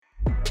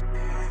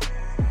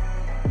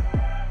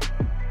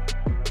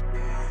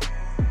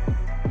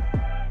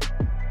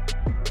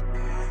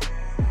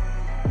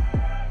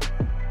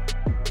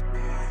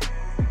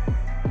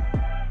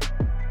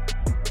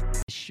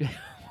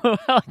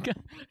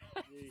welcome,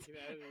 You can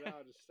edit it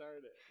out to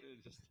start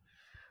it.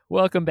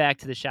 welcome back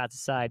to the Shots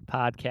Aside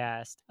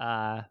podcast.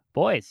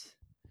 Boys,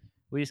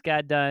 we just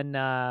got done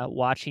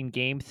watching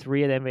Game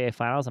 3 of the NBA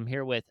Finals. I'm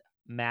here with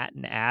Matt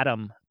and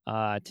Adam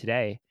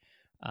today.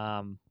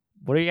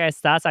 What are your guys'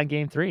 thoughts on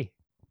Game 3?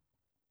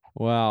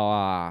 Well,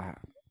 I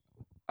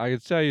can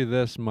tell you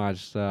this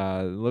much.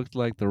 It looked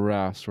like the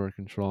refs were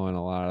controlling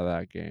a lot of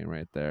that game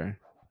right there.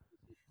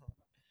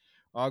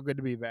 All good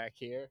to be back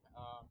here.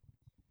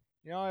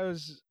 It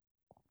was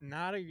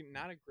not a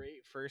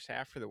great first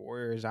half for the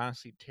Warriors.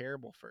 Honestly,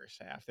 terrible first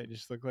half. They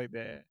just looked like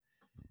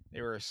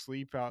they were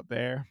asleep out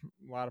there.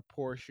 A lot of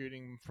poor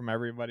shooting from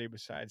everybody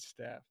besides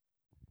Steph.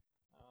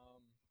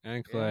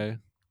 And Yeah, Clay.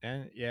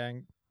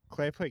 and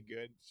Clay played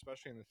good,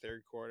 especially in the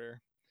third quarter.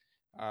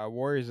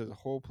 Warriors as a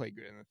whole played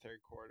good in the third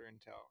quarter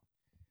until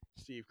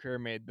Steve Kerr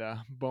made the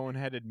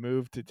boneheaded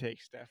move to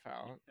take Steph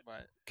out.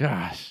 But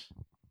Gosh.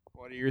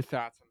 what are your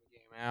thoughts on the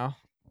game, Al?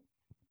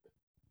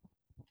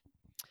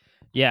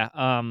 Yeah,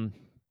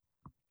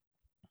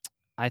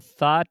 I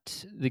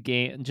thought the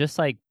game, just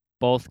like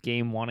both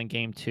Game 1 and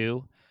Game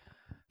 2,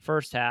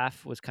 first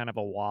half was kind of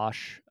a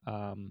wash.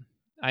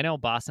 I know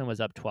Boston was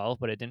up 12,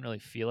 but it didn't really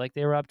feel like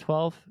they were up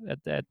 12 at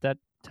that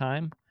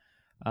time.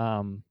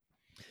 But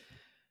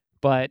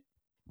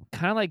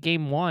kind of like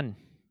Game 1,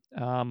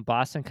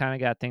 Boston kind of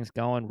got things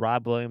going.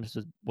 Rob Williams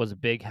was a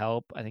big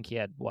help. I think he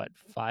had, 4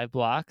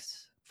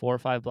 or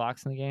 5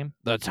 blocks in the game.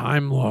 The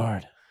Time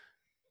Lord.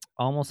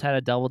 Almost had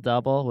a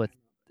double-double with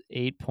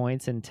 8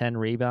 points and 10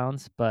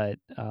 rebounds. But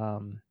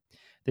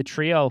the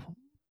trio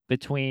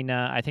between,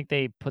 I think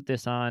they put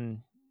this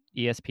on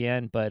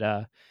ESPN,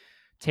 but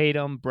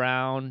Tatum,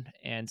 Brown,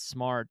 and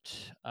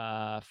Smart,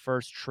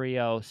 first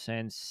trio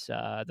since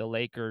the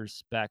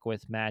Lakers back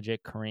with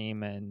Magic,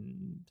 Kareem,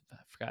 and I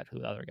forgot who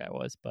the other guy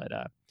was, but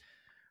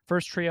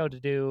first trio to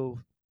do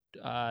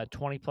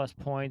 20 plus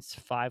points,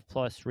 5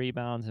 plus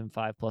rebounds, and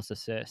 5 plus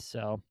assists.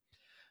 So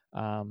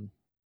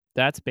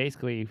that's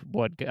basically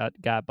what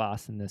got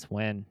Boston this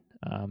win.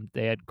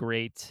 They had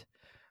great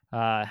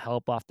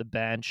help off the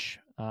bench.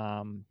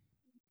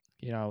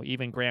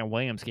 Even Grant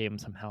Williams gave him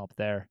some help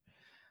there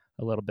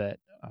a little bit.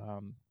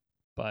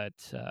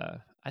 But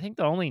I think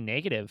the only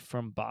negative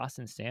from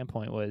Boston's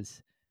standpoint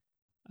was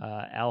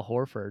Al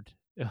Horford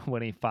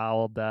when he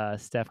fouled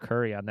Steph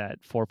Curry on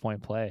that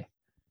 4-point play.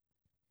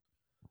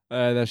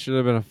 That should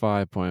have been a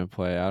 5-point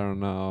play. I don't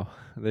know.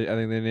 I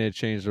think they need to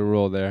change the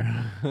rule there.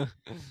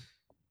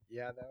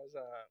 Yeah, that was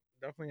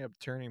definitely a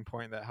turning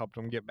point that helped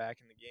them get back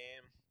in the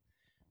game.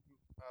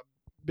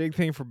 A big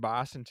thing for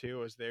Boston too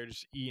was they're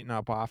just eating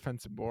up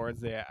offensive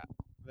boards. They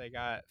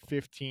got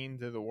 15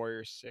 to the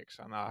Warriors 6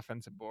 on the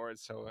offensive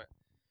boards. So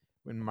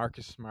when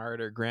Marcus Smart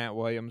or Grant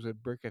Williams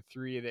would brick a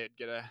three, they'd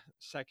get a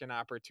second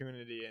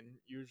opportunity, and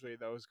usually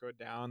those go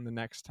down the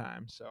next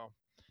time. So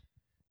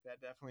that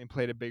definitely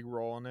played a big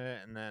role in it.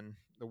 And then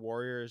the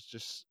Warriors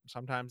just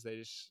sometimes they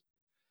just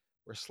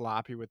were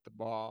sloppy with the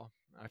ball.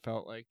 I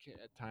felt like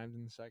at times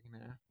in the second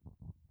half.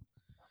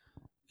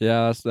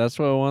 Yeah, that's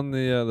what won the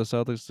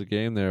Celtics the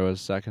game. There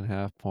was second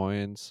half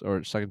points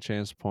or second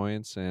chance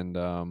points,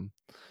 and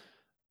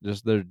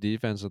just their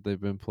defense that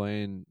they've been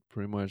playing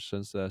pretty much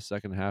since the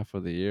second half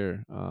of the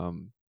year.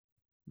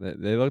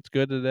 They looked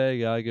good today.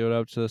 Gotta give it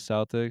up to the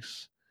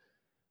Celtics,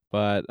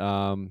 but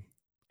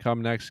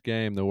come next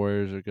game, the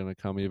Warriors are gonna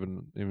come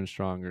even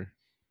stronger.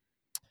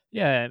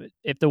 Yeah,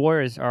 if the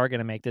Warriors are going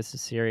to make this a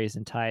series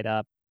and tie it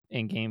up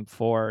in Game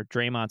 4,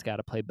 Draymond's got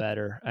to play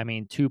better. I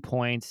mean, 2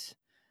 points,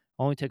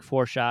 only took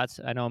 4 shots.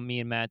 I know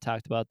me and Matt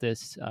talked about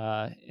this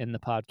in the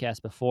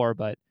podcast before,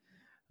 but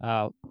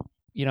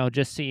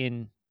just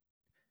seeing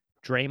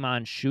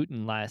Draymond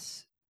shooting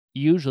less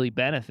usually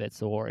benefits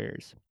the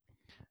Warriors.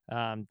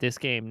 This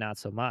game, not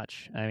so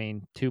much. I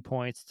mean, 2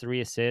 points,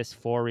 3 assists,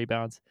 4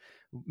 rebounds.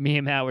 Me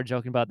and Matt were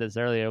joking about this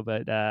earlier,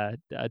 but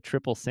a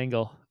triple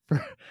single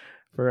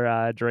for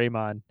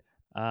Draymond.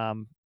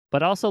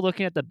 But also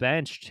looking at the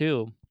bench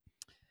too,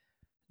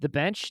 the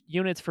bench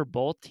units for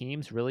both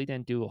teams really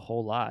didn't do a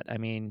whole lot. I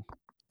mean,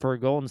 for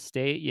Golden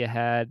State, you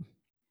had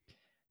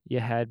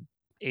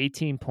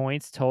 18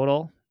 points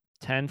total,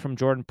 10 from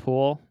Jordan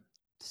Poole,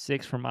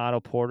 6 from Otto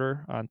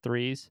Porter on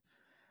threes.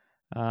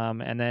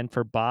 And then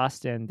for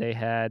Boston, they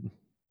had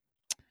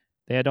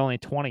only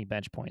 20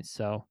 bench points.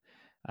 So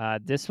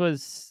this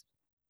was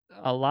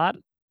a lot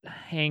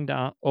hanged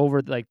on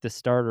over like the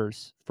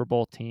starters for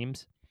both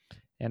teams.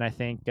 And I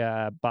think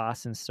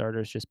Boston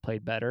starters just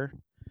played better.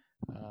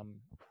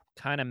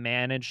 Kind of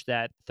managed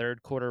that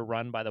third quarter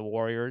run by the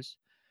Warriors.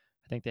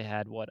 I think they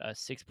had a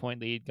 6-point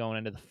lead going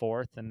into the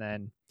fourth, and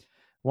then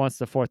once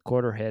the fourth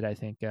quarter hit, I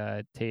think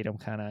Tatum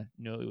kind of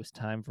knew it was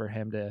time for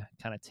him to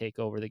kind of take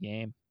over the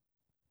game.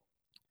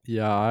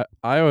 Yeah,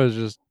 I was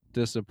just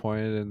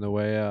disappointed in the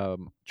way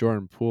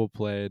Jordan Poole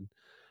played.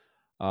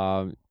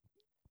 Um,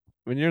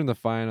 when you're in the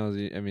finals,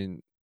 I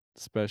mean,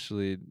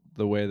 especially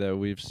the way that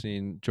we've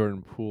seen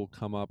Jordan Poole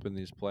come up in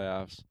these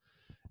playoffs,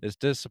 it's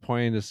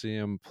disappointing to see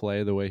him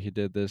play the way he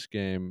did this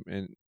game,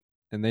 and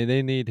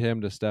they need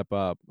him to step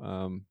up.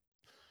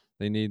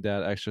 they need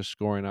that extra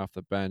scoring off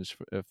the bench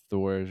if the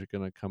Warriors are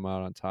going to come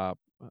out on top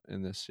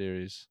in this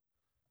series.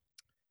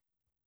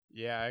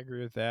 Yeah, I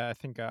agree with that. I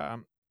think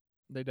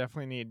they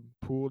definitely need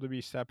Poole to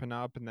be stepping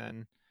up, and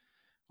then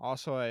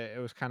also it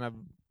was kind of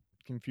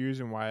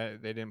confusing why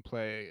they didn't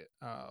play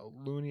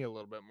Looney a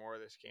little bit more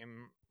this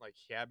game. Like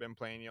he had been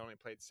playing, he only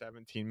played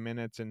 17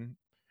 minutes, and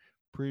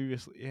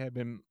previously he had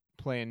been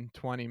playing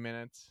 20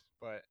 minutes.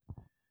 But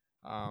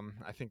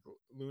I think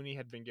Looney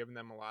had been giving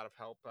them a lot of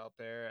help out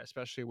there,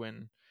 especially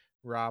when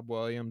Rob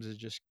Williams is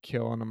just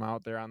killing them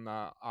out there on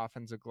the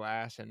offensive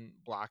glass and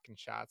blocking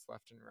shots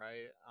left and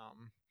right. I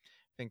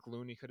think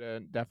Looney could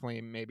have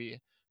definitely maybe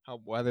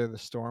helped weather the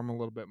storm a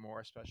little bit more,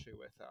 especially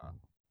with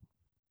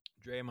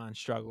Draymond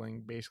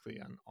struggling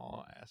basically on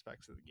all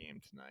aspects of the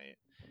game tonight,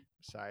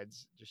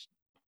 besides just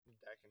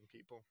decking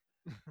people.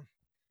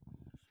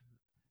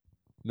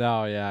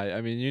 No, yeah.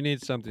 I mean, you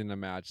need something to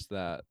match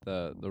the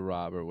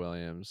Robert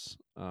Williams.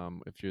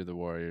 If you're the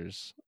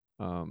Warriors,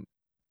 um,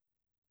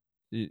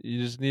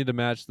 you just need to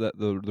match the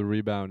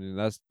rebounding.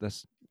 That's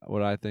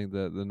what I think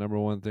the number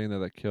one thing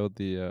that killed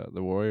the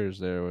Warriors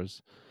there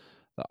was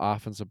the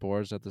offensive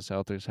boards that the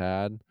Celtics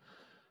had.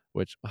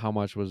 Which how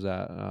much was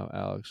that,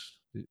 Alex?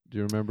 Do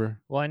you remember?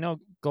 Well, I know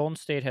Golden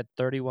State had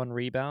 31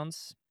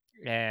 rebounds,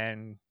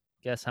 and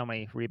guess how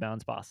many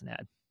rebounds Boston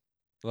had?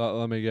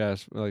 Let me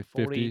guess, like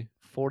 50.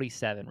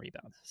 47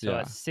 rebounds. So a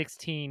Yeah.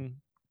 16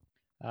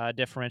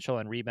 differential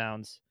in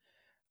rebounds.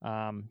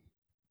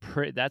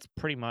 That's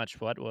pretty much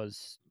what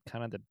was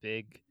kind of the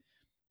big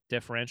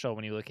differential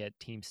when you look at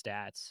team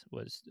stats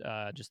was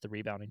just the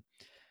rebounding.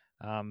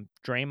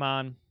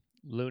 Draymond,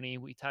 Looney,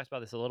 we talked about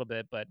this a little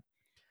bit, but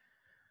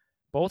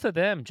both of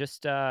them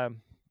just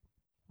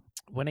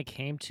when it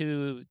came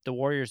to the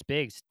Warriors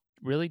bigs,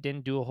 really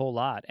didn't do a whole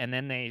lot. And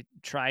then they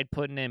tried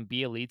putting in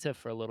Bielitsa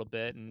for a little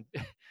bit, and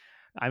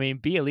I mean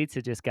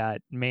Bielitsa just got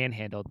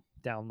manhandled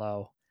down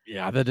low.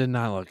 Yeah, that did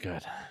not look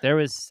good.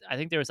 I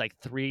think there was like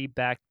three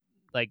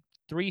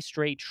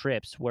straight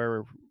trips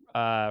where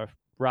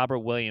Robert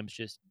Williams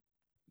just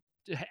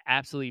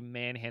absolutely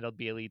manhandled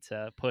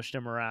Bielitsa, pushed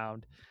him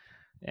around,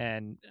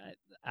 and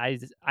I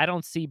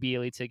don't see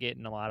Bielitsa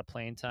getting a lot of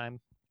playing time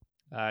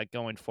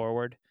going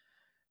forward.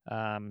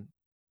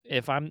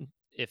 If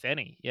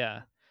any,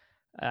 yeah.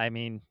 I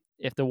mean,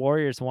 if the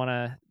Warriors want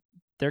to,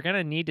 they're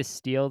gonna need to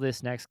steal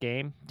this next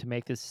game to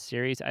make this a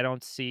series. I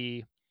don't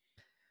see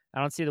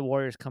the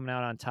Warriors coming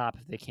out on top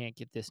if they can't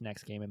get this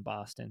next game in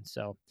Boston.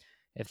 So,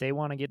 if they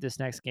want to get this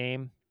next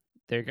game,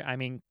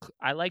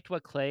 I liked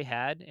what Clay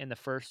had in the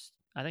first.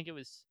 I think it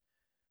was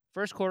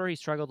first quarter he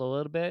struggled a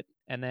little bit,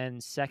 and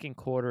then second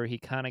quarter he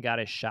kind of got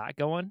his shot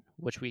going,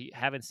 which we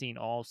haven't seen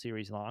all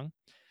series long.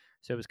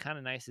 So it was kind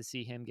of nice to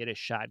see him get his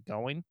shot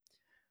going.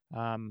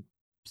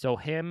 So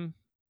him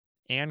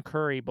and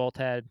Curry both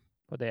had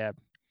what they had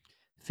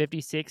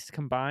 56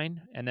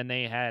 combined, and then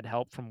they had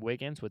help from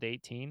Wiggins with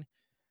 18.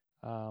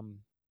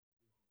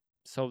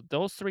 So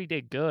those three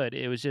did good.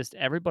 It was just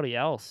everybody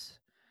else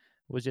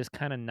was just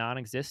kind of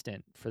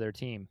non-existent for their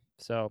team.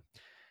 So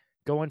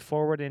going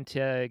forward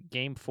into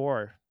Game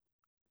 4,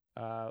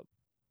 what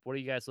are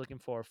you guys looking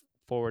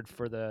forward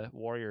for the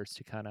Warriors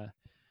to kind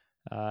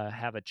of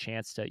have a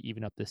chance to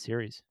even up this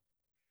series?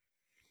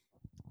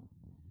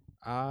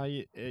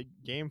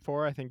 Game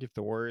 4, I think if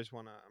the Warriors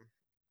want to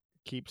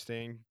keep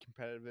staying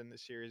competitive in the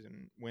series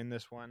and win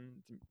this one,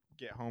 to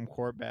get home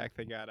court back,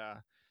 they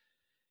gotta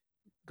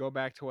go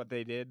back to what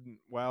they did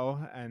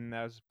well, and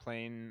that was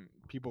playing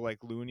people like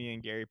Looney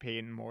and Gary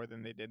Payton more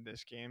than they did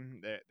this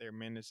game. Their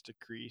minutes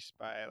decreased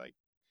by like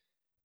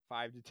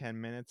 5 to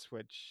 10 minutes,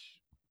 which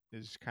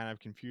is kind of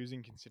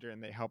confusing considering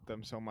they helped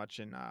them so much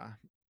in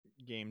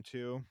game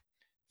 2.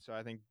 So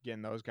I think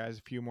getting those guys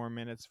a few more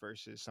minutes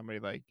versus somebody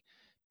like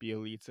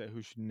Bielitsa,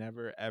 who should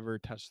never ever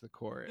touch the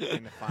court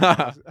in the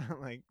finals.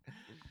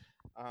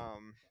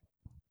 Um,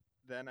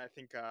 then I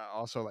think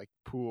also like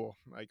Poole,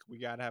 like we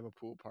gotta have a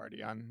Poole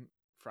party on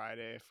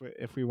Friday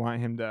if we want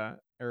him to,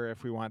 or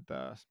if we want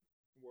the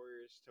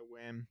Warriors to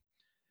win.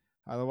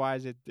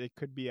 Otherwise, it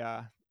could be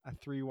a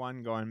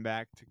 3-1 going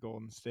back to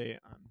Golden State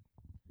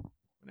on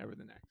whenever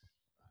the next.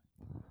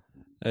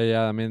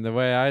 Yeah, I mean the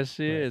way I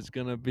see it, Right. it's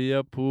gonna be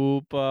a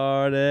pool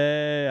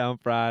party on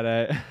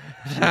Friday.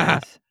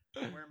 Jeez.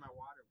 Where my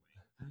water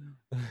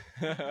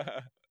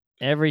went.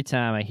 Every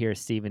time I hear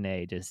Stephen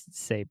A. just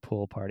say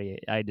pool party,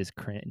 I just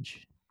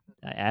cringe.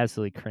 I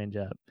absolutely cringe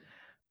up.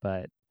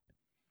 But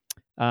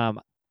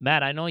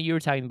Matt, I know you were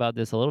talking about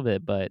this a little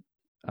bit, but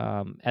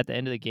at the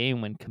end of the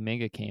game when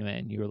Kuminga came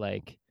in, you were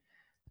like,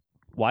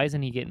 "Why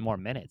isn't he getting more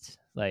minutes?"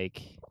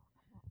 Like,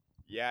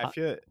 Yeah,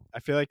 uh, I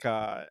feel like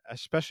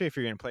especially if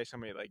you're gonna play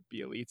somebody like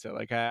Bielitsa,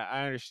 like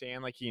I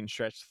understand like he can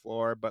stretch the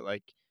floor, but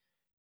like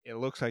it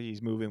looks like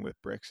he's moving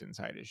with bricks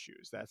inside his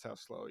shoes. That's how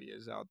slow he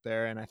is out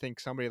there. And I think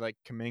somebody like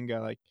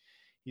Kuminga, like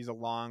he's a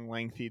long,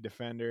 lengthy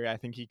defender. I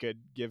think he could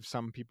give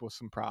some people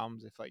some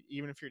problems if like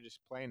even if you're just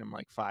playing him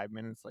like 5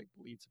 minutes, like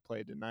Bielitsa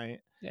played tonight,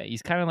 yeah,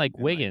 he's kind of like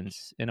and like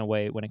Wiggins in a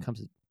way when it comes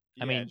to.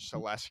 I yeah, mean, just a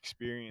less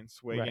experienced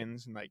right?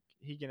 Wiggins, and like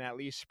he can at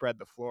least spread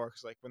the floor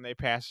because like when they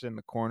pass it in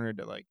the corner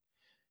to like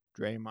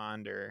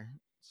Draymond or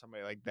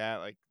somebody like that.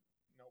 Like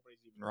nobody's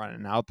even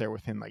running out there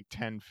within like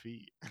 10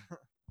 feet.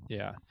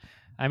 Yeah.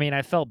 I mean,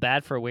 I felt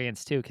bad for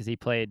Wiggins too because he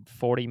played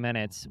 40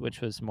 minutes,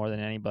 which was more than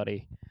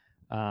anybody.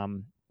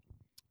 Um,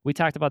 we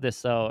talked about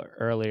this though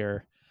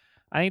earlier.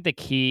 I think the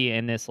key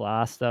in this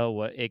loss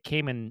though, it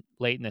came in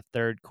late in the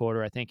third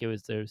quarter. I think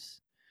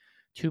there's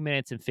 2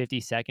 minutes and 50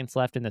 seconds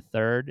left in the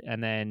third,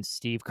 and then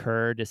Steve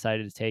Kerr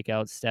decided to take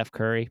out Steph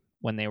Curry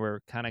when they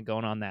were kind of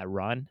going on that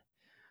run.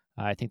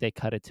 I think they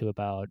cut it to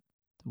about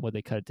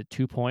they cut it to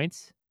 2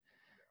 points,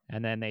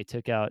 and then they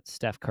took out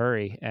Steph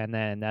Curry, and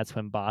then that's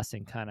when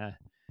Boston kind of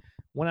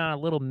went on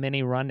a little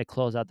mini run to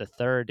close out the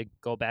third to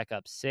go back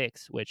up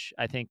 6, which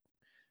I think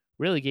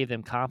really gave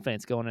them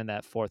confidence going in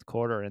that fourth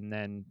quarter, and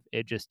then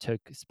it just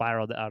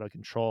spiraled out of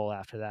control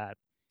after that.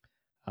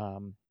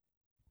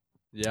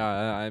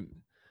 Yeah,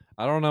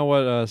 I don't know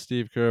what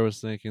Steve Kerr was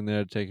thinking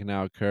there, taking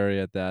out Curry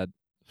at that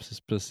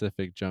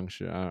specific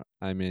juncture.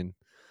 I mean,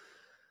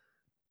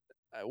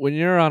 when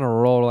you're on a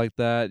roll like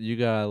that, you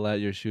gotta let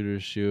your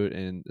shooters shoot,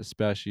 and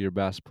especially your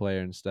best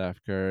player in Steph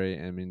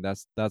Curry. I mean,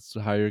 that's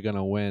how you're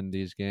gonna win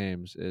these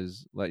games,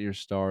 is let your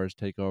stars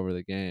take over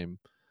the game.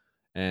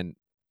 And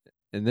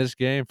in this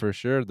game, for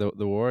sure, the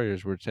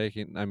Warriors were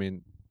taking. I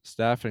mean,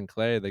 Steph and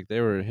Clay, like they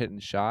were hitting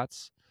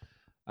shots,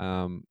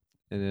 um,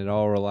 and it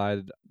all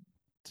relied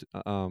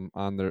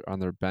on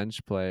their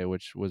bench play,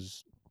 which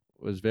was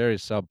very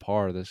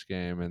subpar this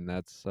game, and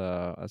that's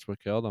what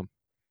killed them.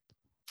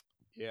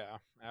 Yeah,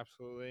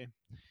 absolutely.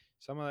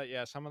 Some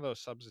of those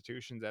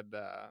substitutions at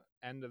the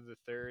end of the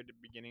third,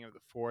 beginning of the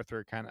fourth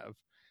were kind of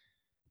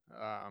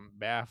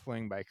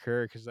baffling by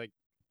Kerr because like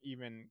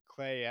even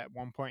Clay at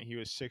one point he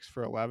was 6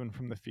 for 11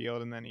 from the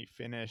field, and then he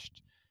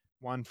finished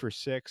 1 for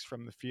 6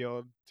 from the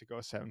field to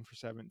go 7 for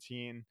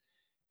 17.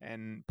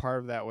 And part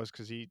of that was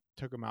because he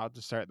took him out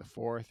to start the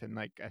fourth, and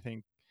like I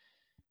think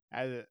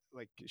as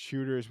like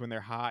shooters when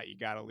they're hot, you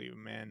got to leave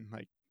them in.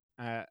 Like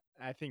I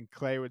think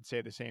Clay would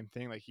say the same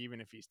thing. Like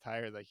even if he's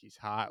tired, like he's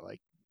hot,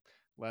 like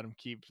let him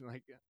keep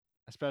like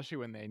especially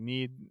when they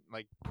need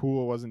like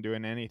Poole wasn't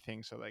doing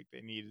anything, so like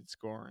they needed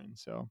scoring.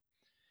 So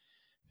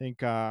I think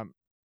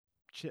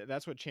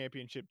that's what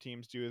championship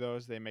teams do.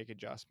 Those they make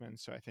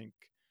adjustments. So I think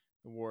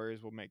the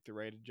Warriors will make the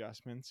right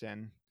adjustments,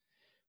 and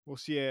we'll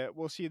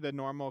see the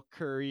normal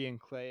Curry and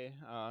Clay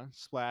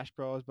splash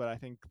bros. But I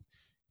think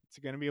it's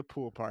going to be a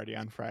pool party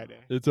on Friday.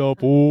 It's a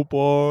pool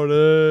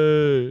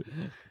party.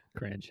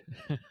 Cringe.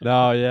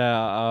 No,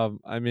 yeah.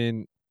 I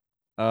mean,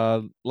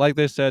 like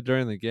they said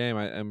during the game,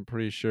 I'm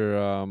pretty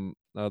sure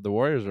the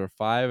Warriors are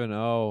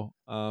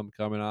 5-0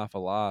 coming off a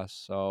loss.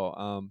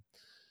 So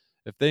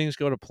if things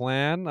go to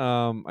plan,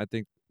 I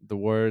think the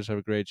Warriors have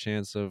a great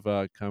chance of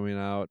coming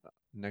out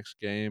next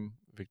game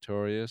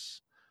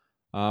victorious.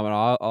 It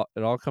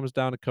all comes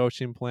down to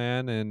coaching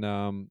plan, and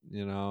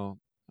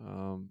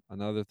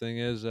another thing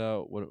is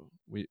what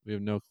we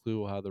have no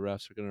clue how the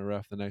refs are going to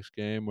ref the next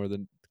game or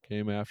the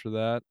game after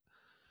that.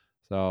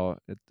 So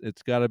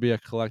it's got to be a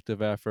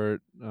collective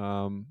effort,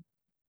 and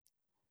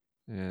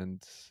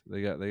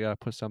they got to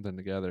put something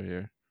together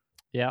here.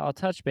 Yeah, I'll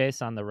touch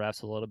base on the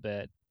refs a little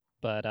bit,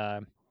 but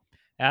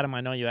Adam,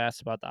 I know you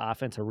asked about the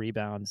offensive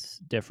rebounds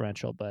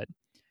differential, but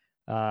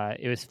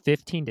it was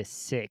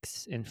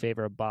 15-6 in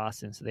favor of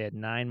Boston, so they had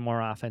 9 more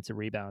offensive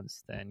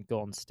rebounds than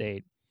Golden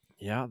State.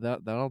 Yeah,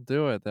 that'll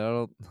do it.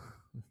 That'll.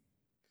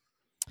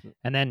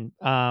 And then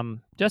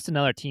just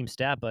another team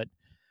stat, but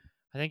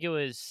I think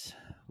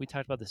we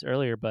talked about this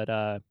earlier,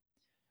 but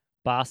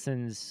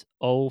Boston's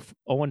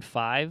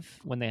 0-5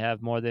 when they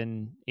have more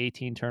than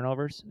 18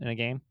 turnovers in a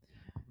game.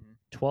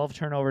 12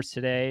 turnovers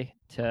today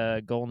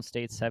to Golden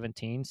State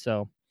 17.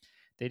 So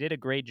they did a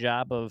great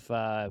job of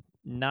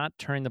not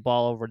turning the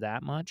ball over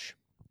that much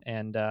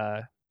and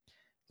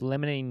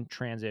limiting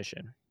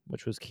transition,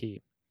 which was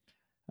key.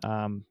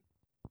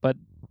 But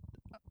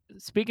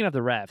speaking of the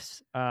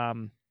refs,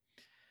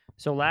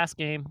 so last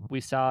game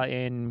we saw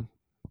in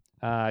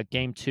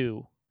game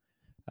 2,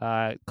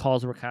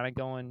 calls were kind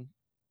of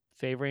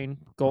favoring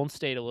Golden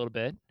State a little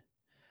bit.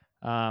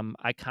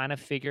 I kind of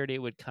figured it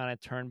would kind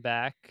of turn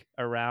back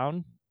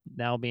around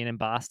now being in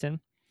Boston,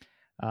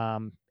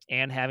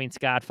 and having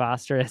Scott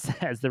Foster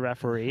as the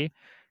referee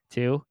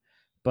too.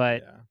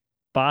 But Yeah.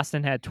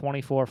 Boston had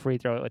 24 free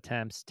throw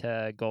attempts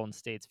to Golden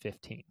State's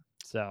 15.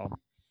 So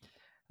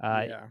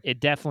it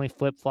definitely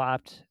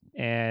flip-flopped.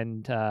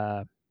 And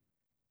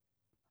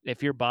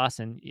if you're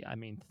Boston, I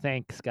mean,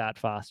 thank Scott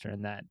Foster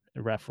and that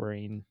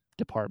refereeing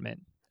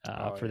department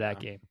for that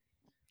game.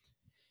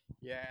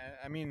 Yeah,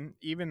 I mean,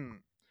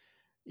 even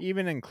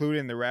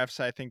including the refs,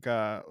 I think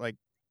like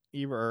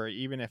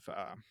even if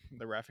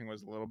the refing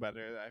was a little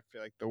better, I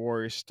feel like the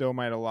Warriors still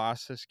might have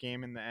lost this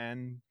game in the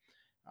end.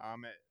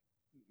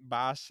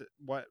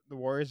 What the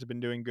Warriors have been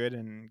doing good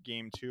in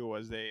game 2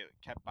 was they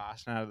kept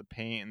Boston out of the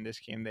paint. In this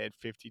game, they had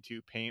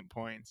 52 paint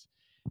points,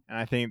 and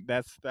I think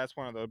that's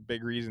one of the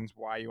big reasons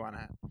why you want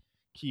to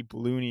keep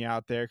Looney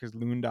out there, because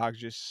Loon Dog's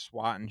just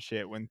swatting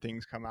shit when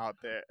things come out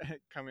there,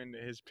 come into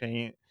his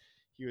paint.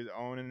 He was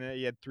owning it.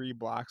 He had 3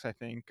 blocks, I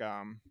think.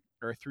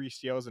 or 3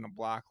 steals and a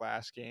block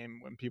last game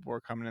when people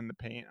were coming in the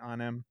paint on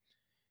him.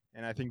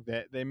 And I think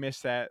that they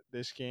missed that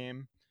this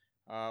game.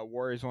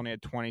 Warriors only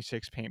had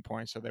 26 paint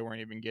points, so they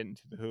weren't even getting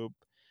to the hoop.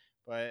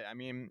 But I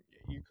mean,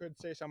 you could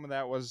say some of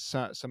that was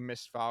some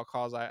missed foul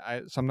calls.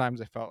 I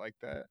sometimes I felt like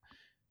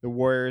the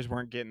Warriors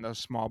weren't getting those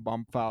small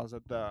bump fouls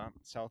that the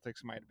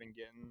Celtics might have been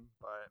getting.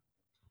 But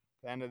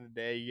at the end of the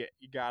day, you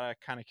gotta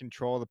kind of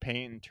control the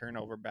paint and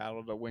turnover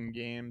battle to win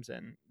games,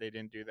 and they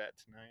didn't do that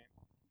tonight.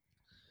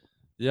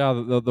 Yeah,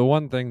 the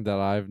one thing that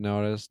I've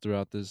noticed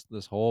throughout this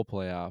whole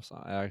playoffs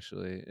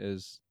actually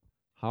is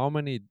how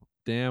many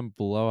damn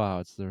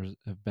blowouts there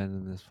have been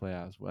in this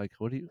playoffs. Like,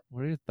 what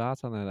are your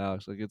thoughts on that,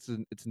 Alex? Like, it's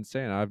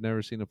insane. I've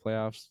never seen a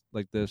playoffs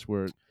like this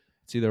where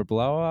it's either a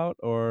blowout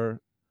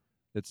or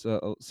it's a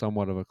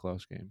somewhat of a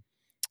close game.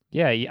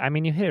 Yeah, I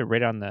mean, you hit it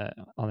right on the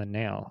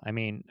nail. I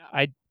mean,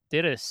 I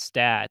did a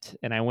stat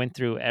and I went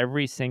through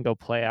every single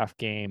playoff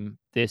game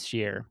this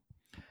year.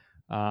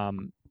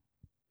 And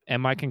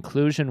my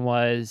conclusion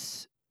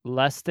was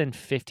less than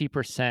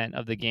 50%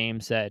 of the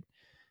games that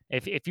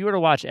if you were to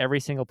watch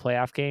every single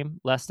playoff game,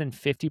 less than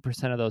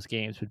 50% of those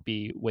games would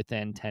be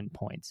within 10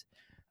 points.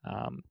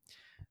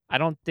 I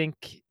don't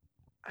think,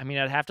 I mean,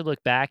 I'd have to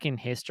look back in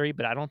history,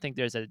 but I don't think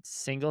there's a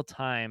single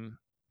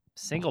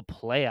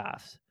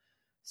playoffs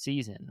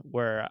season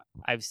where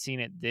I've seen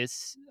it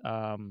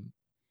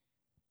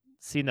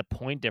seen the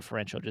point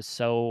differential just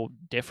so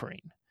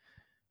differing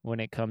when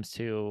it comes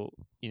to,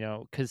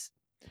 because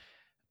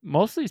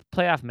most of these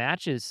playoff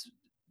matches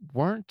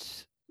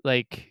weren't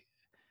like,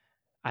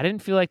 I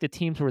didn't feel like the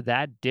teams were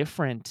that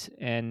different.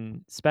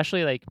 And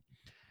especially like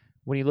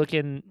when you look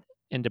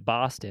into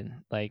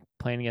Boston, like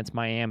playing against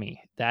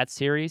Miami, that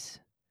series,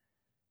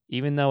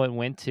 even though it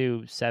went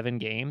to 7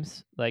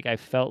 games, like I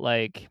felt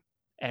like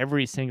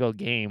every single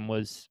game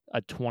was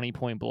a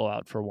 20-point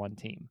blowout for one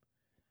team.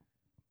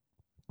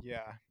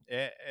 Yeah,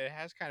 it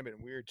has kind of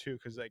been weird too,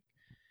 because like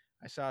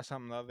I saw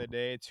something the other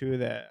day too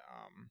that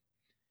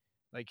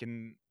like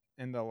in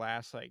the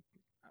last like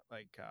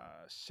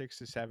 6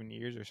 to 7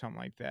 years or something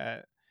like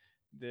that,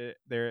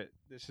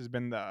 this has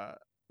been the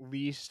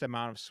least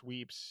amount of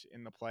sweeps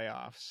in the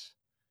playoffs.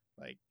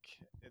 Like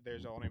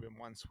there's only been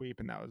one sweep,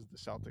 and that was the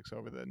Celtics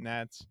over the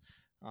Nets.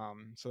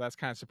 So that's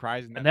kind of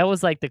surprising. And that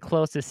was like the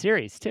closest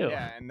series too.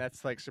 Yeah, and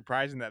that's like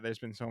surprising that there's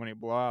been so many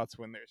blowouts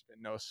when there's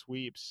been no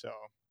sweeps. So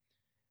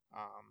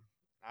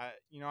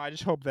I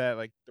just hope that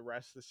like the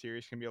rest of the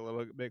series can be a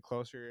little bit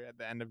closer at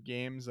the end of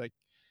games. Like,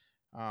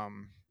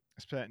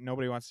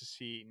 nobody wants to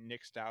see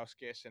Nick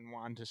Stauskas and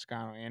Juan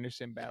Toscano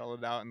Anderson battle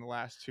it out in the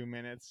last 2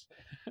 minutes.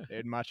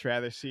 They'd much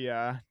rather see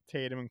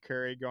Tatum and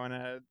Curry going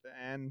at the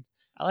end.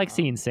 I like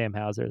seeing Sam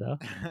Hauser though.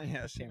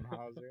 Yeah, Sam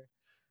Hauser.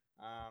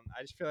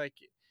 I just feel like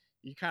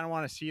you kind of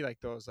want to see like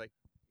those like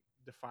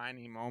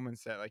defining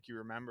moments that like you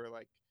remember.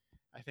 Like,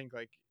 I think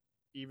like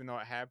even though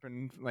it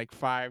happened like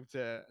 5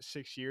 to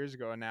 6 years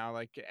ago now,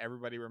 like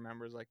everybody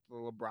remembers like the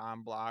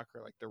LeBron block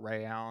or like the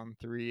Ray Allen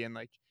three, and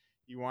like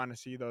you want to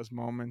see those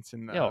moments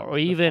in or the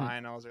even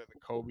finals, or the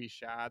Kobe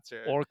shots,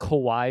 or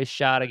Kawhi's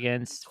shot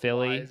against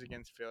Philly. Kawhi's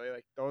against Philly.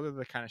 Like those are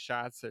the kind of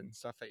shots and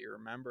stuff that you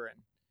remember, and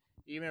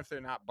even if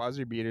they're not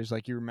buzzer beaters,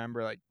 like you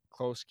remember like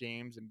close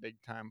games and big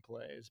time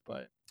plays.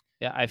 But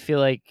Yeah, I feel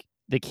like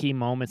the key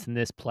moments in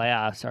this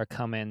playoffs are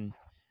coming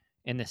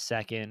in the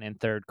second and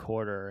third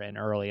quarter and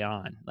early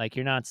on. Like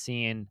you're not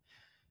seeing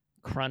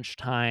crunch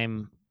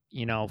time,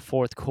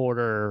 fourth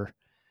quarter,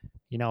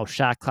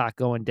 shot clock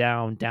going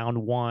down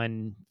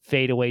 1,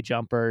 fadeaway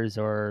jumpers,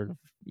 or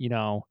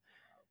yeah.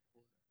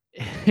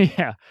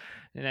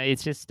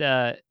 It's just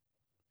I'm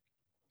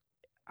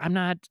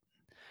not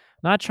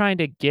trying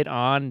to get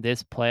on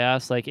this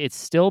playoffs. Like it's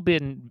still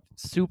been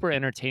super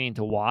entertaining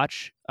to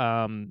watch.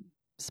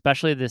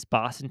 Especially this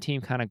Boston team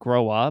kind of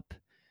grow up.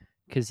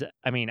 Cause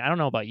I mean, I don't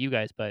know about you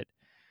guys, but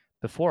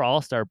before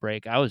All-Star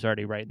break, I was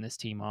already writing this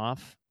team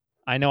off.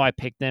 I know I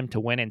picked them to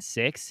win in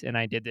 6, and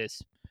I did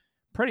this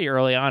pretty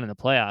early on in the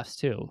playoffs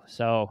too.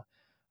 So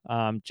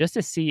just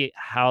to see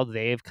how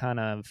they've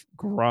kind of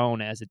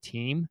grown as a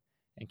team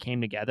and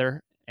came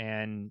together,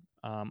 and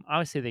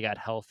obviously they got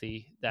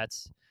healthy.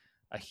 That's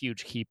a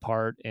huge key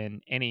part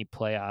in any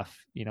playoff,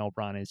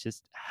 run, is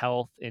just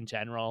health in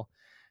general,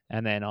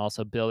 and then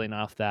also building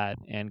off that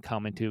and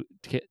coming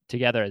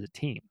together as a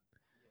team.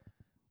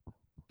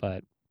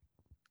 But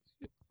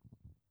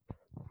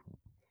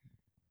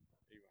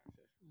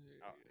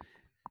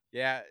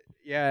yeah.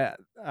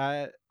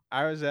 I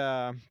was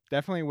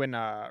definitely when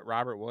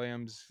Robert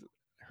Williams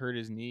hurt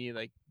his knee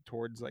like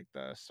towards like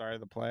the start of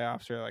the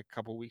playoffs, or like a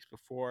couple weeks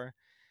before.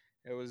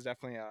 It was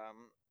definitely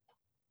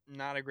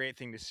not a great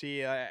thing to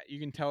see. You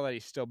can tell that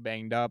he's still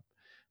banged up,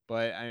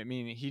 but I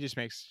mean he just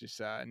makes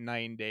just a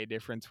night and day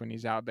difference when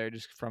he's out there,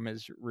 just from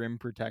his rim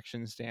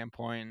protection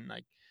standpoint, and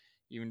like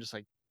even just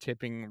like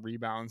tipping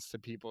rebounds to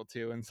people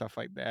too and stuff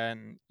like that.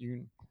 And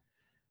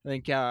I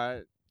think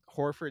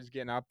Horford's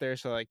getting up there,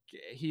 so like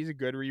he's a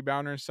good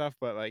rebounder and stuff,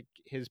 but like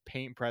his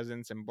paint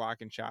presence and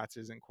blocking shots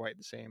isn't quite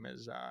the same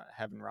as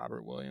having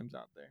Robert Williams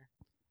out there.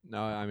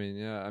 No, I mean,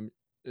 yeah,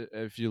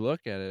 if you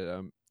look at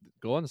it,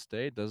 Golden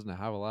State doesn't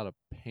have a lot of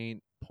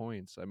paint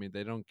points. I mean,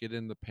 they don't get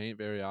in the paint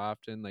very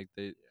often. Like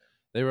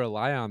they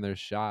rely on their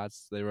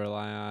shots. They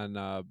rely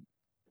on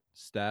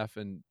Steph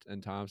and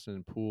Thompson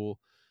and Poole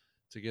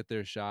to get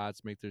their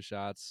shots, make their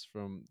shots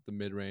from the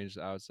mid range,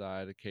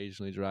 outside,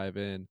 occasionally drive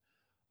in.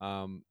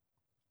 Um,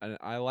 and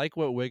I like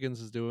what Wiggins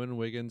is doing.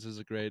 Wiggins is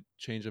a great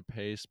change of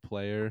pace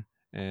player,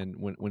 and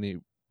when he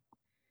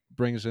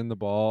brings in the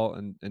ball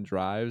and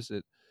drives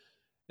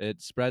it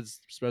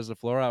spreads the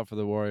floor out for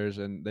the Warriors,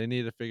 and they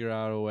need to figure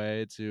out a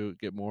way to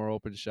get more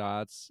open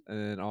shots, and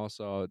then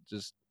also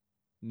just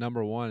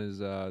number one is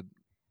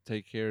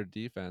take care of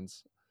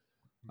defense.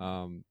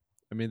 Um,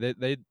 I mean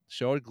they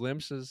showed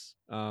glimpses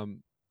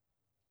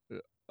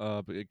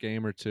of a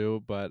game or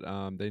two, but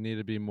they need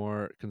to be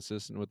more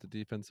consistent with the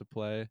defensive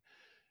play,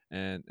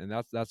 and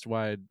that's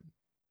why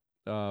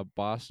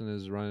Boston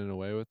is running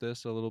away with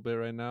this a little bit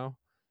right now,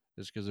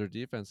 is because their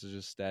defense is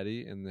just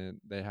steady, and then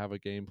they have a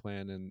game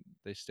plan and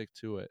they stick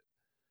to it.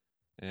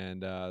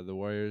 And the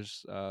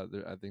Warriors,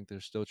 I think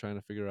they're still trying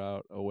to figure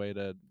out a way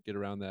to get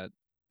around that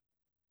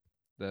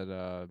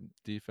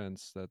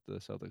defense that the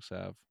Celtics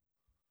have.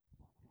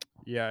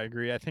 Yeah, I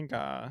agree. I think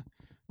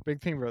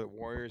big thing for the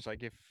Warriors,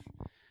 like if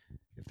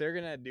they're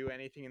gonna do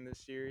anything in this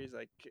series,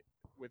 like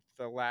with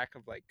the lack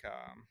of like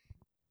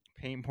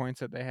pain points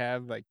that they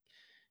have, like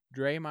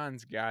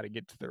Draymond's got to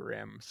get to the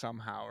rim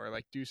somehow, or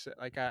like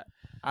like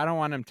I don't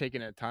want him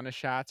taking a ton of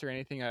shots or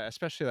anything,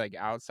 especially like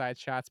outside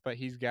shots, but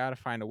he's got to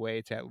find a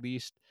way to at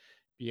least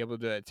be able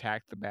to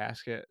attack the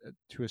basket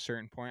to a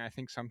certain point. I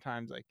think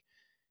sometimes like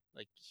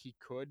he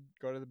could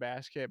go to the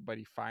basket, but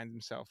he finds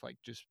himself like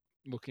just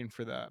looking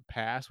for the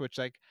pass, which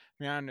like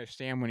I mean I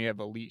understand when you have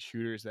elite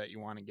shooters that you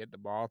want to get the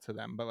ball to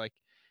them, but like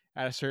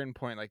at a certain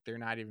point, like they're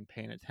not even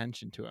paying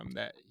attention to him.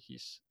 That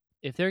he's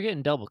If they're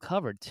getting double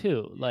covered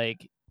too,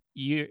 like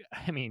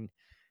I mean,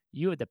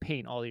 you have to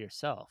paint all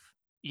yourself.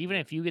 Even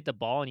if you get the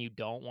ball and you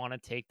don't want to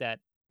take that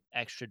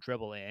extra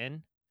dribble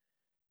in,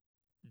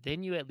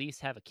 then you at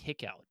least have a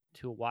kick out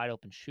to a wide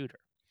open shooter.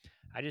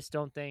 I just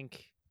don't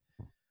think.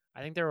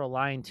 I think they're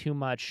relying too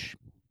much.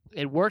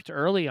 It worked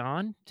early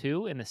on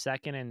too in the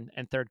second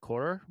and third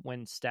quarter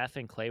when Steph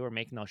and Clay were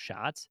making those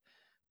shots,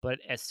 but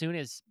as soon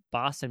as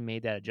Boston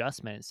made that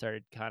adjustment and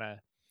started kind of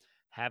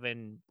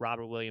having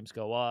Robert Williams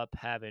go up,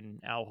 having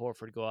Al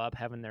Horford go up,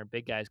 having their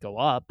big guys go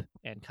up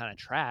and kind of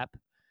trap,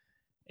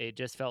 it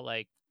just felt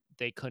like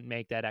they couldn't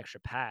make that extra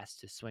pass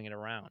to swing it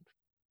around.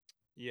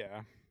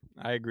 yeah,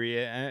 I agree.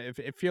 And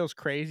it feels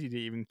crazy to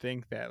even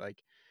think that like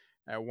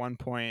at one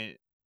point,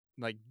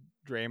 like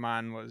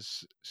Draymond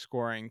was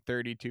scoring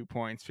 32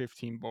 points,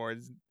 15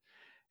 boards,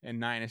 and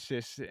 9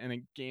 assists in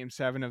a game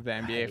 7 of the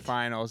NBA Right.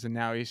 Finals, and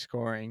now he's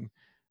scoring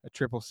a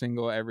triple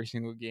single every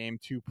single game,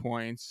 2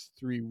 points,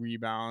 3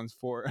 rebounds,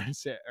 4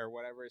 or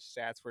whatever his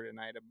stats were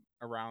tonight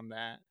around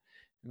that,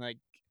 and like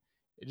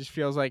it just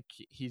feels like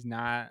he's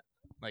not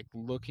like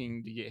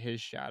looking to get his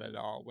shot at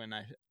all. When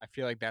I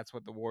feel like that's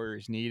what the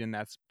Warriors need, and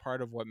that's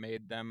part of what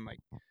made them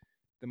like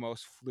the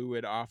most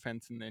fluid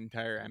offense in the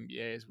entire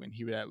NBA is when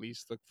he would at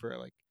least look for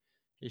like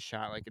his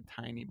shot like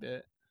a tiny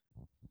bit.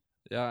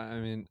 Yeah, I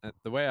mean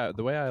the way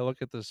I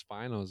look at this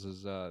finals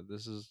is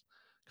this is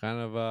kind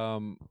of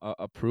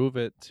a prove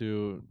it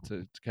to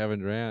Kevin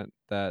Durant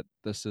that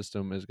the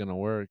system is going to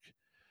work.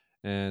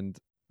 And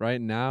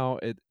right now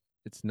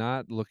it's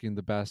not looking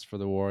the best for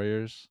the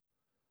Warriors.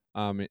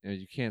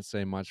 You can't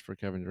say much for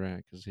Kevin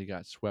Durant because he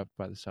got swept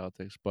by the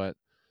Celtics. But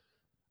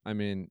I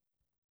mean,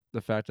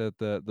 the fact that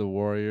the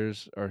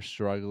Warriors are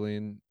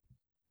struggling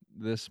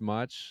this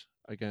much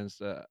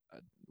against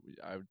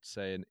I would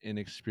say an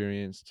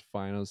inexperienced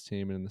finals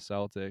team in the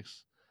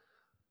Celtics.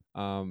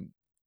 Um,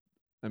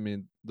 I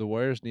mean, the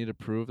Warriors need to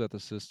prove that the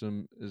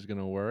system is going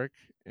to work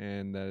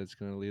and that it's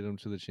going to lead them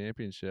to the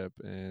championship.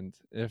 And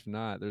if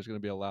not, there's going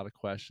to be a lot of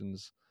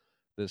questions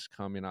this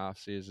coming off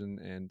season.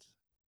 And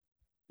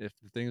if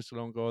things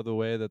don't go the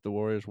way that the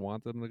Warriors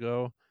want them to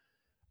go,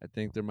 I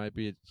think there might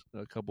be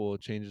a couple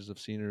of changes of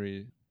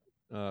scenery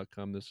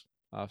come this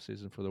off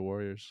season for the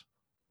Warriors.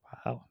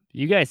 Wow.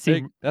 You guys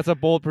seem That's a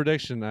bold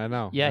prediction. I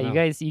know. Yeah, I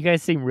know. you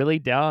guys seem really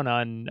down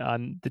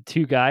on the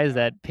two guys Yeah.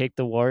 that picked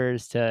the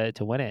Warriors to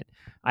win it.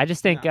 I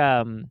just think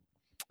No.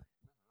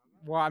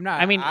 Well,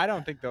 I mean I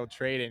don't think they'll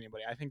trade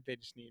anybody. I think they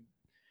just need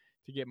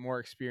to get more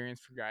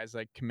experience for guys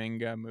like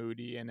Kuminga,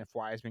 Moody, and if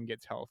Wiseman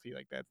gets healthy,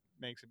 like that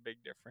makes a big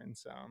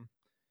difference.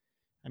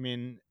 I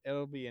mean,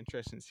 it'll be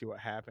interesting to see what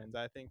happens.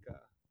 I think.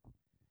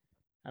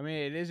 I mean,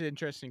 it is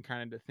interesting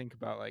kind of to think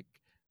about like,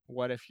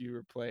 what if you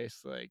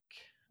replace like,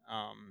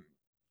 um,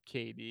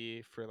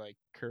 KD for like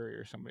Curry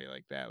or somebody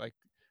like that? Like,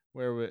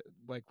 where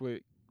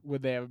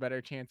would they have a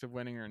better chance of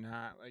winning or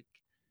not?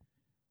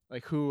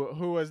 Like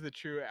who was the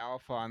true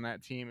alpha on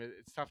that team?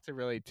 It's tough to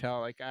really tell.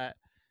 Like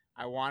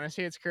I want to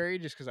say it's Curry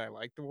just because I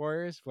like the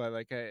Warriors, but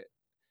like I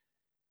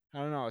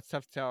don't know. It's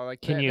tough to tell.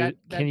 Like can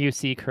you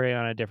see Curry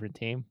on a different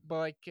team? but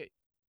like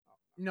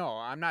no,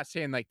 I'm not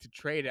saying like to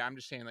trade it. I'm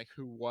just saying like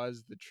who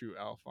was the true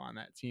alpha on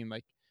that team.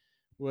 Like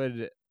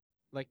would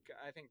like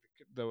I think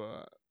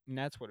the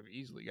Nets would have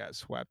easily got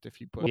swept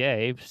if you put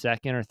Yeah,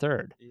 second or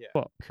third.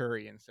 Well,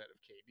 Curry instead of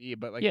KD.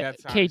 But like yeah,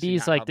 that's obviously KD's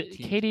not how like the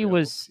team's KD built.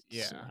 was.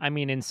 Yeah. I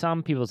mean, in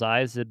some people's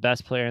eyes, the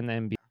best player in the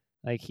NBA.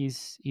 Like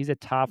he's a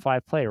top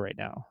 5 player right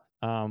now.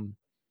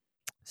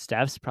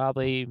 Steph's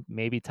probably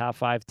maybe top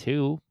 5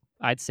 too.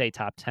 I'd say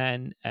top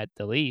 10 at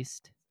the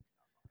least.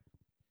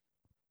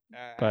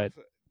 But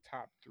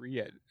top 3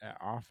 at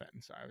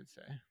offense, I would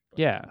say. But,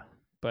 yeah,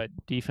 but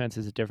defense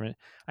is different.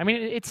 I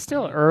mean, it's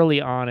still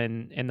early on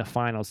in the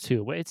finals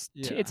too. It's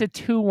a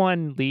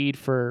 2-1 lead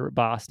for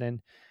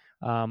Boston.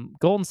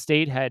 Golden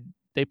State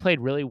they played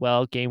really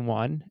well game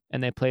 1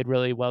 and they played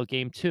really well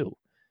game 2.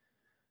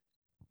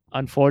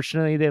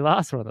 Unfortunately, they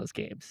lost one of those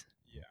games.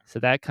 Yeah. So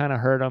that kind of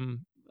hurt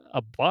them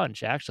a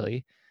bunch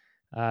actually.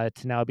 To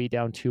now be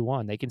down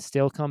 2-1. They can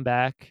still come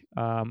back.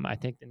 I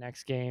think the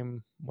next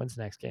game, when's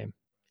the next game?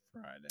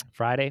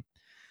 Friday.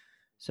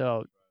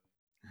 So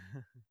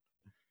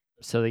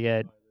they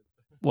get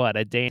what,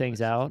 a day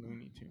things out.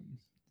 Looney Tunes.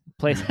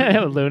 Plays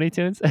Looney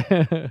Tunes.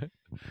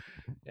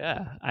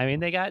 Yeah, I mean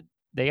they got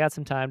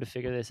some time to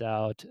figure this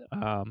out.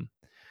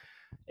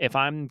 If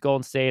I'm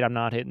Golden State, I'm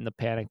not hitting the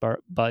panic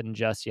button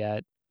just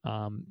yet.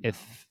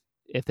 If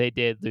they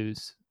did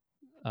lose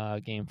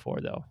game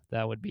 4 though,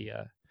 that would be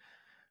a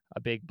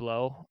big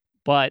blow.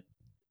 But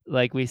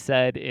like we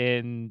said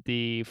in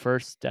the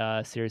first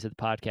series of the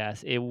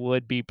podcast, it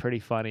would be pretty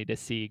funny to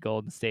see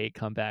Golden State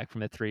come back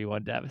from a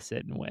 3-1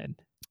 deficit and win.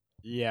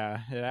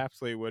 Yeah, it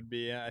absolutely would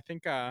be. I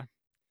think I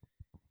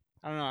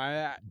don't know.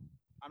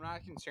 I'm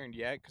not concerned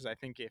yet because I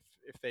think if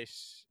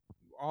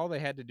all they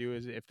had to do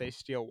is if they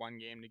steal one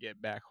game to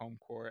get back home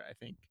court, I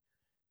think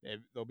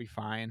they'll be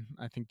fine.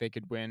 I think they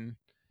could win.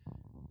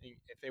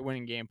 If they win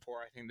in game 4,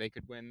 I think they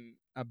could win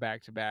a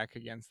back-to-back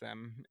against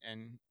them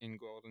and in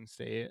Golden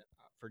State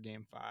for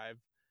game 5.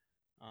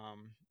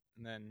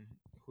 And then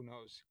who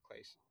knows?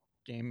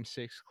 Game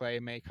 6, Clay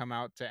may come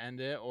out to end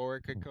it, or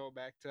it could go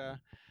back to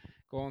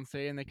Golden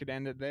State and they could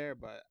end it there.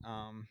 But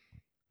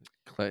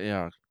Clay,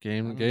 yeah,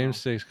 game know.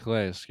 6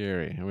 Clay is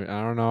scary.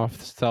 I don't know if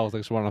the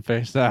Celtics want to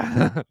face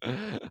that.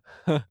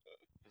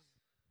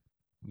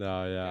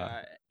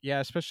 No, yeah,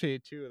 especially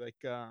too like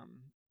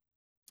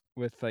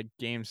with like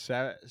game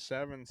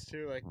sevens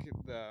too. Like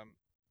the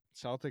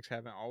Celtics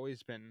haven't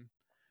always been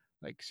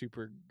like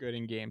super good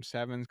in game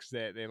 7s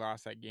because they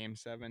lost that game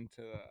 7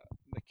 to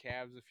the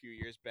Cavs a few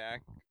years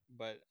back.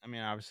 But I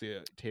mean, obviously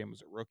Tatum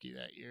was a rookie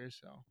that year,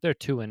 so they're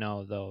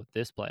 2-0 though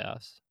this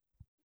playoffs.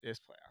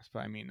 But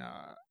I mean,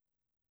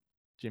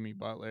 Jimmy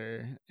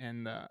Butler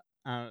and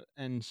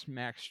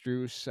Max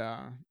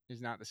Strus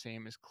is not the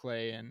same as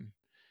Clay and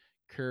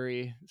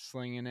Curry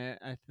slinging it.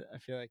 I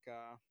feel like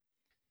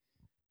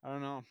I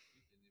don't know.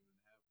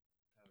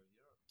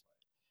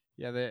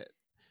 Yeah,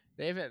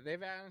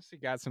 they've honestly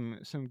got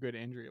some good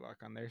injury luck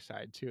on their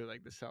side too.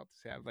 Like the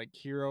Celtics have, like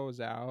Hero was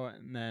out,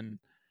 and then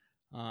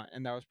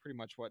and that was pretty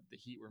much what the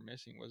Heat were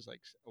missing was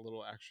like a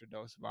little extra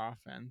dose of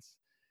offense.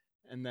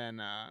 And then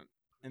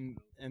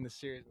in the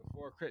series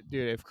before,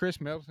 dude, if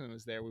Chris Middleton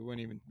was there, we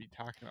wouldn't even be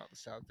talking about the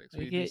Celtics.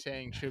 We'd be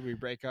saying, should we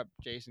break up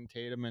Jason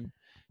Tatum and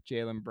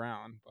Jaylen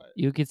Brown? But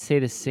you could say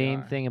the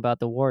same thing about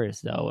the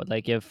Warriors, though.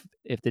 Like if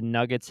the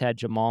Nuggets had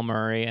Jamal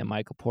Murray and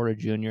Michael Porter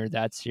Jr.,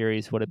 that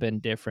series would have been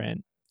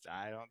different.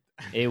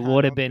 It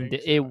would have been.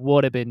 It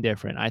would have been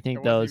different. I think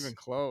it wasn't even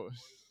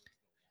close.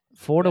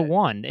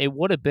 4-1. It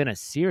would have been a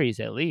series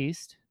at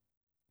least.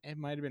 It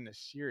might have been a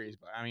series,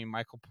 but I mean,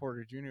 Michael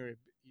Porter Jr.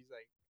 He's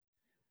like,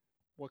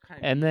 what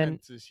kind of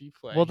defense does he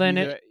play? Well,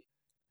 then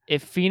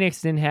if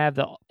Phoenix didn't have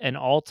an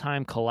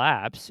all-time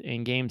collapse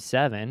in Game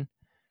 7,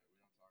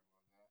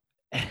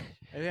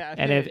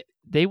 and if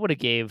they would have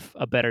gave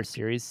a better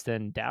series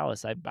than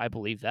Dallas, I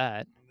believe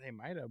that. They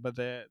might have, but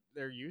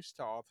they're used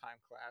to all-time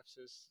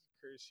collapses,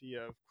 courtesy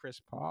of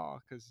Chris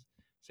Paul, because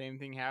same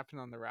thing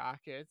happened on the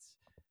Rockets.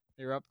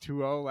 They were up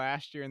 2-0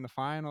 last year in the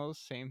finals.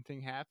 Same thing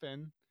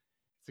happened.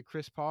 It's a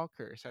Chris Paul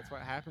curse. That's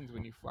what happens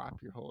when you flop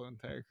your whole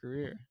entire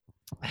career.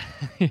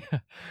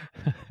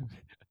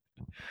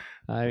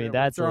 I mean,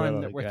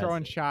 we're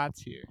throwing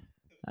shots here.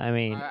 I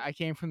mean, I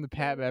came from the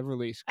Pat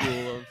Beverly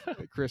school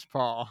of Chris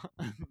Paul.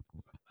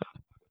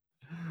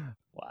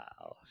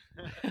 Wow.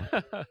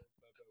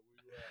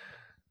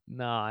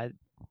 No,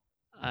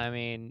 I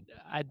mean,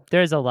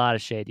 there's a lot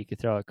of shade you could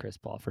throw at Chris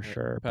Paul for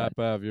sure. Pat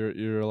Bev,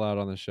 you're allowed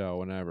on the show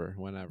whenever.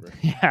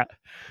 Yeah,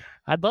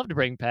 I'd love to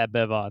bring Pat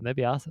Bev on. That'd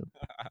be awesome.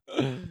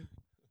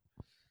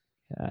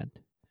 God.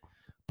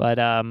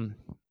 But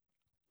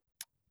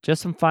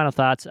just some final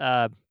thoughts.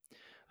 I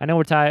know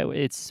we're tied.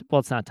 It's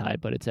not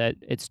tied, but it's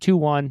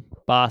 2-1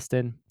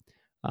 Boston.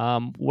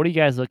 What are you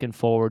guys looking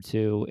forward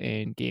to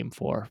in Game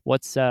 4?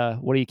 What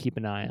are you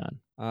keeping an eye on?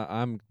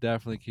 I'm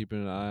definitely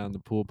keeping an eye on the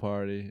pool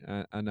party.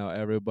 I know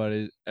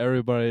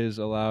everybody's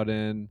allowed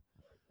in.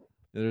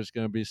 There's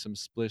gonna be some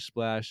splish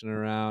splashing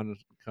around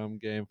come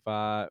Game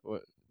 5.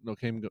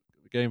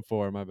 Game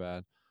 4. My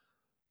bad.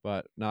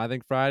 But no, I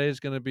think Friday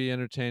is gonna be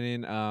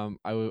entertaining.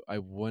 I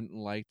wouldn't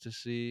like to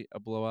see a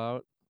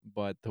blowout,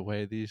 but the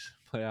way these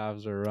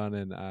playoffs are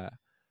running,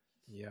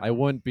 Yeah. I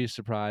wouldn't be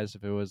surprised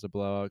if it was a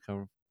blowout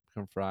come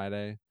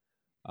Friday.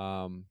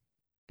 Um,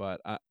 but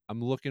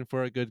I'm looking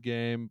for a good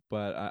game.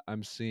 But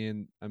I'm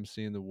seeing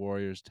the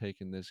Warriors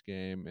taking this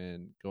game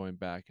and going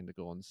back into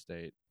Golden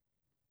State.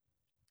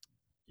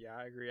 Yeah,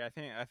 I agree. I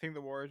think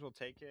the Warriors will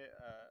take it.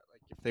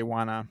 Like if they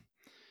want to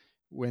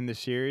win the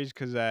series,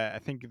 because I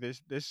think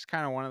this is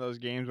kind of one of those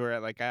games where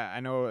like I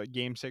know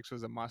Game 6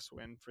 was a must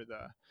win for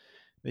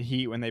the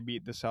Heat when they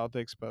beat the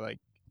Celtics, but like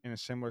in a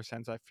similar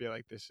sense, I feel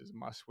like this is a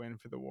must win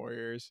for the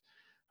Warriors,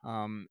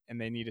 and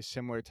they need a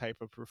similar type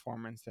of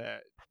performance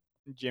that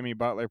Jimmy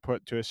Butler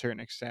put to a certain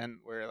extent,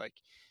 where like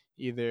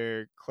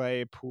either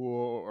Clay,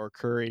 Poole, or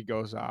Curry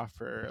goes off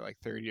for like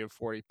 30 to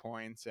 40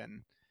 points,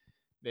 and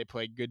they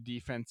play good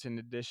defense in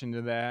addition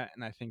to that.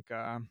 And I think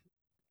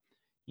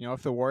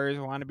if the Warriors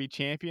want to be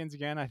champions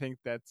again, I think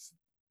that's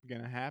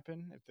gonna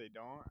happen. If they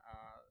don't,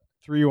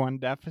 3-1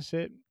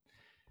 deficit.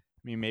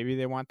 I mean, maybe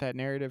they want that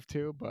narrative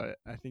too, but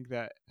I think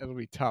that it'll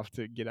be tough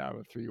to get out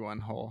of a 3-1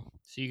 hole.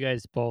 So you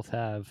guys both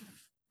have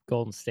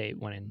Golden State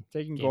winning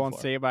Taking game Golden 4.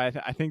 State, but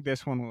I think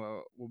this one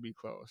will be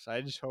close.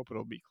 I just hope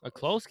it'll be close. A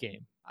close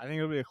game. I think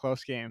it'll be a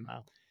close game.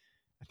 Wow.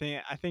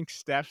 I think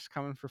Steph's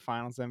coming for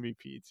Finals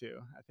MVP too.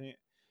 I think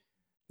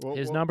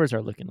His numbers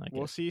are looking like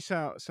we'll it. see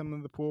some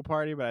of the pool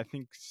party, but I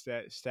think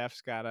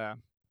Steph's got a.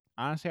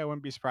 Honestly, I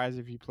wouldn't be surprised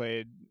if he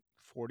played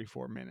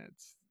 44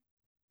 minutes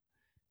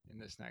in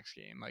this next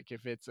game. Like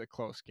if it's a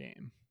close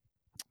game.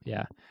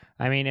 Yeah.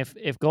 I mean,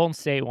 if Golden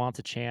State wants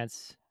a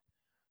chance,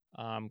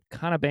 kind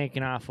of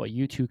banking off what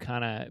you two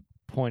kind of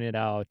pointed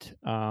out,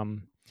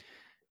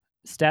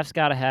 Steph's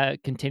got to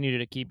continue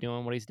to keep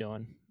doing what he's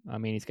doing. I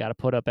mean, he's got to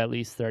put up at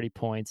least 30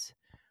 points.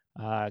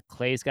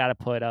 Clay's got to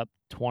put up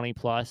 20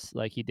 plus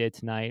like he did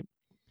tonight.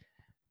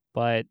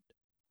 But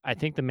I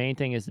think the main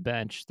thing is the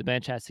bench. The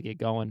bench has to get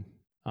going.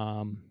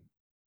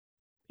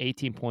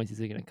 18 points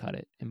isn't going to cut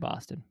it in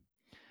Boston.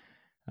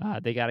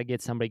 They got to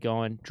get somebody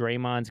going.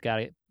 Draymond's got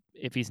to,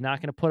 if he's not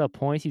going to put up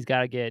points, he's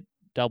got to get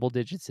double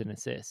digits in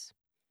assists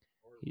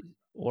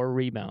or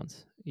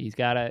rebounds. He's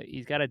got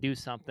to do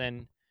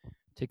something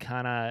to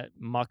kind of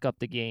muck up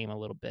the game a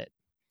little bit.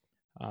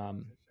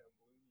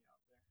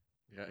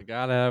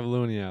 Gotta have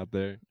Looney out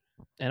there.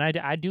 And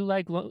I do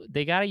like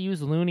they got to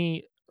use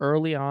Looney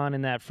early on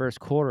in that first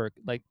quarter,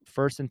 like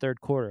first and third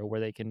quarter,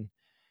 where they can,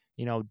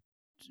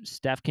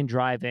 Steph can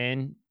drive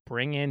in,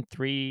 bring in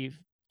 2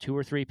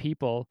 or 3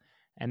 people,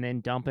 and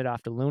then dump it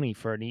off to Looney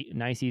for a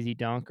nice easy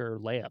dunk or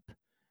layup.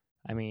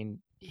 I mean,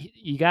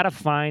 you got to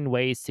find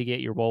ways to get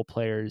your role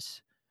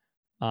players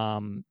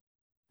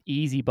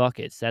easy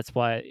buckets. That's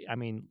why, I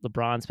mean,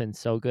 LeBron's been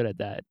so good at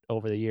that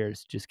over the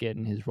years, just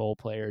getting his role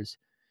players,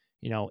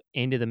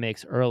 into the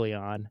mix early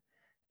on.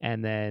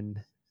 And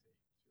then,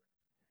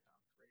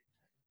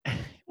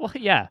 well,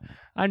 yeah,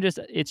 I'm just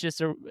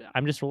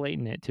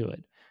relating it to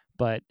it.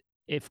 But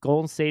if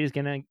Golden State is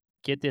going to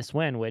get this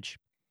win, which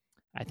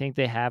I think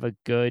they have a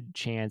good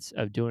chance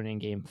of doing in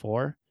game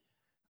 4,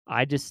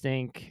 I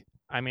think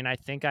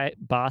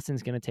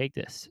Boston's going to take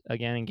this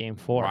again in game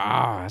 4.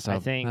 Wow, I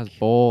think that's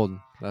bold.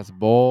 That's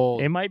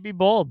bold. it might be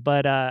bold,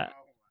 but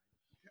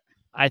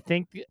I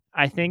think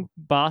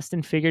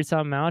Boston figured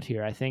something out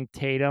here. I think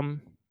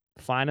Tatum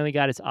finally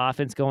got his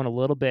offense going a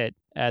little bit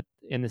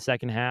in the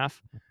second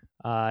half.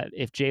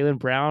 If Jaylen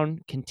Brown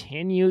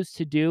continues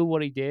to do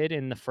what he did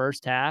in the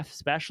first half,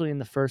 especially in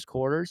the first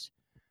quarters,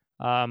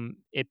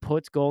 it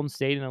puts Golden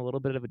State in a little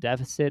bit of a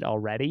deficit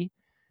already.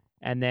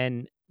 And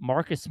then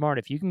Marcus Smart,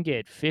 if you can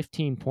get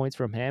 15 points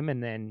from him,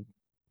 and then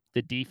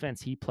the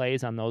defense he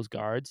plays on those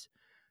guards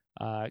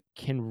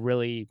can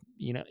really,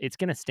 it's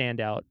going to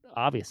stand out,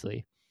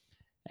 obviously.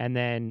 And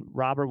then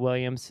Robert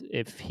Williams,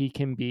 if he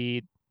can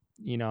be,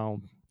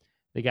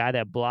 the guy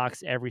that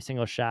blocks every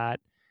single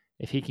shot,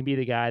 if he can be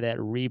the guy that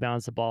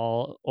rebounds the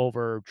ball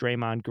over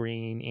Draymond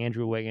Green,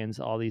 Andrew Wiggins,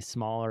 all these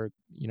smaller,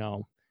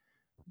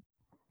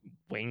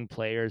 wing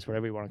players,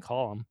 whatever you want to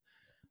call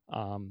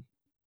them,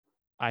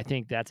 I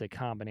think that's a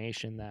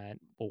combination that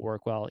will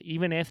work well,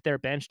 even if their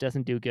bench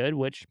doesn't do good,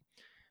 which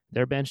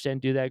their bench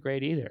didn't do that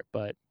great either.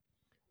 But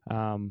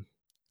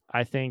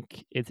I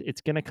think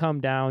it's going to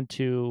come down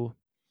to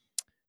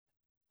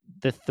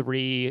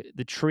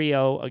the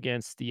trio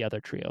against the other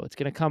trio. It's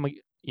going to come,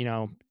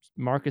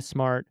 Marcus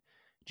Smart,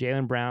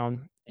 Jaylen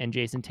Brown, and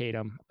Jason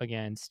Tatum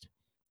against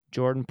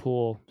Jordan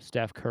Poole,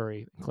 Steph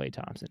Curry, and Klay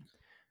Thompson.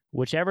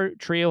 Whichever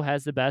trio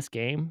has the best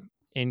game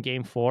in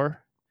game 4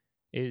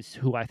 is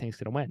who I think is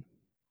going to win.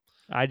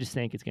 I just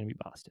think it's going to be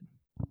Boston.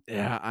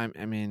 Yeah,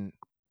 I mean,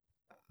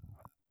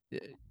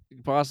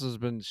 Boston's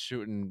been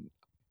shooting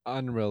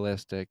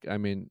unrealistic. I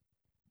mean,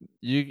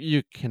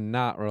 you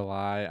cannot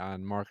rely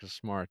on Marcus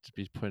Smart to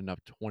be putting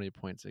up 20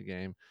 points a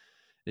game.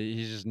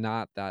 He's just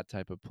not that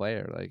type of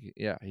player. Like,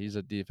 yeah, he's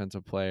a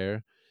defensive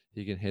player.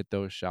 He can hit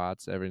those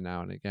shots every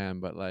now and again,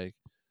 but like,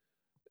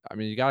 I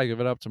mean, you gotta give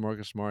it up to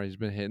Marcus Smart. He's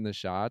been hitting the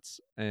shots,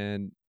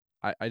 and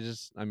I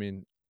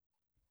mean,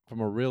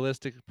 from a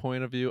realistic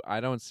point of view, I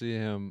don't see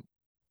him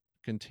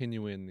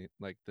continuing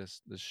like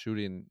this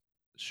shooting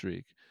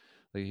streak.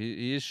 Like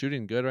he is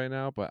shooting good right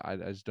now, but I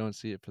just don't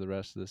see it for the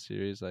rest of the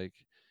series. Like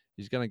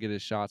he's gonna get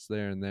his shots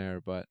there and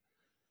there, but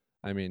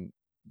I mean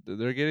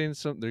they're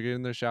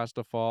getting their shots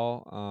to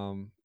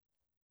fall.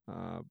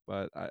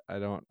 But I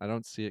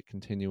don't see it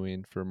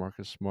continuing for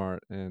Marcus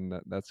Smart, and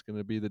that's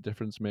gonna be the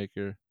difference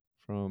maker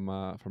from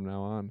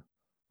now on.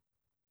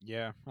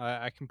 Yeah,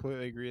 I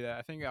completely agree that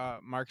I think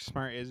Marcus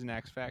Smart is an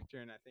X factor,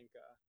 and I think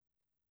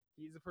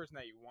he's the person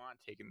that you want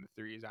taking the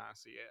threes.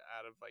 Honestly,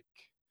 out of like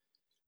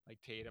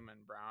Tatum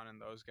and Brown and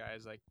those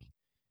guys. Like,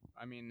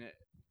 I mean,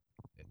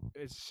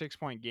 it's a 6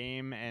 point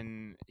game,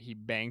 and he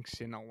banks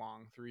in a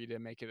long three to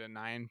make it a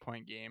 9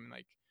 point game.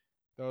 Like,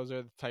 those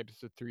are the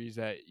types of threes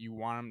that you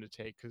want him to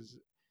take because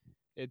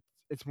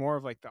it's more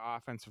of like the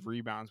offensive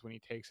rebounds when he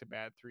takes a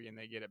bad three and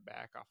they get it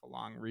back off a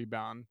long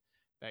rebound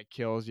that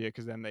kills you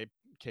because then they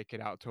kick it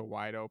out to a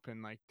wide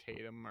open like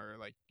Tatum or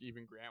like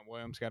even Grant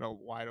Williams got a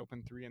wide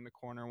open three in the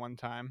corner one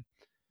time.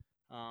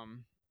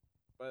 Um,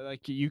 but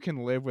like you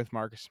can live with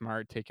Marcus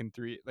Smart taking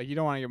three. Like you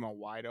don't want to give him a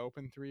wide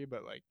open three,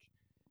 but like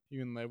you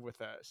can live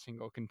with a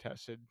single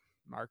contested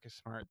Marcus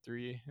Smart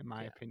three, in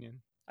my Yeah.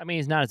 opinion. I mean,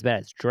 he's not as bad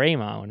as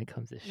Draymond when it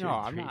comes to No, shooting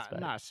threes, I'm but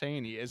not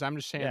saying he is. I'm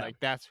just saying yeah, like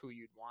that's who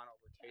you'd want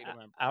over Tatum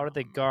and out of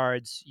the Brown.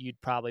 guards, you'd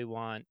probably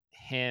want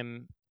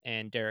him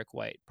and Derek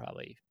White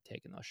probably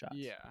taking those shots.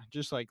 Yeah,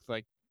 just like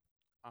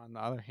on the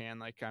other hand,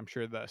 like I'm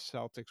sure the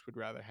Celtics would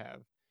rather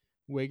have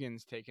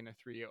Wiggins taking a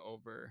three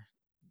over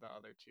the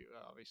other two.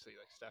 Obviously,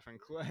 like Stephen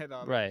Clay, the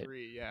other Right.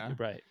 three, yeah, You're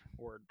right.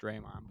 or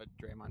Draymond, but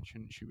Draymond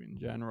shouldn't shoot in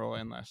general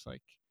unless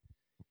like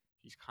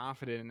he's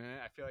confident in it.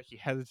 I feel like he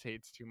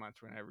hesitates too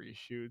much whenever he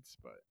shoots,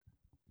 but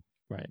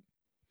Right.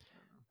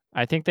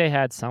 I think they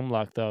had some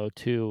luck though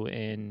too.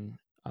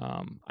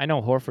 I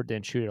know Horford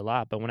didn't shoot a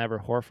lot, but whenever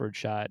Horford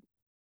shot,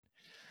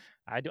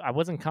 I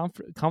wasn't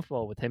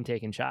comfortable with him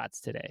taking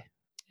shots today.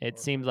 It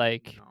seemed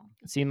like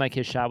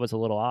his shot was a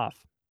little off.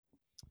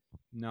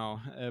 No,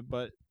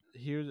 but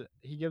he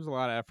gives a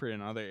lot of effort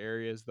in other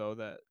areas though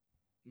that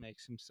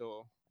makes him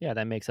so Yeah,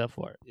 that makes up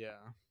for it. yeah.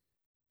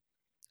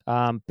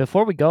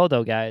 Before we go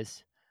though,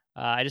 guys,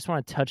 I just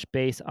want to touch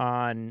base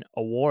on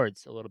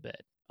awards a little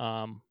bit.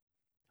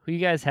 Who you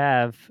guys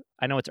have?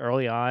 I know it's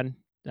early on.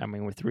 I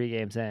mean, we're 3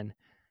 games in.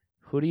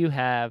 Who do you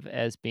have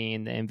as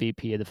being the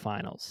MVP of the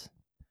finals?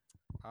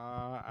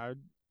 I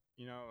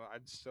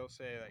I'd still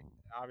say like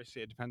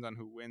obviously it depends on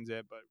who wins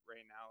it, but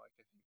right now like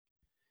I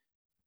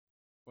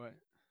think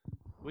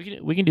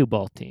what We can do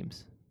both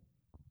teams.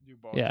 do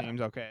both Yeah.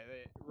 teams. Okay,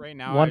 right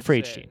now One for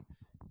each team.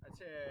 I'd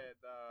say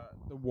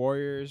the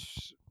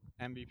Warriors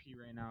MVP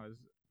right now is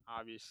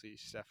obviously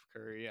Steph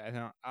Curry. I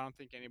don't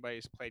think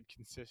anybody's played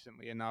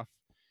consistently enough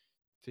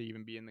to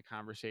even be in the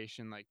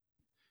conversation. Like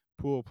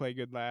Poole played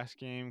good last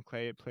game,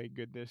 Clay played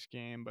good this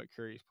game, but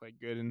Curry's played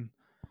good in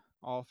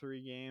all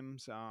 3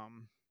 games.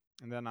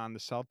 And then on the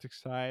Celtics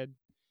side,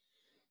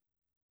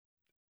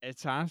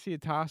 it's honestly a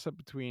toss up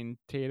between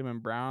Tatum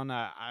and Brown.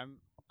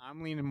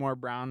 I'm leaning more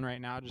Brown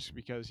right now just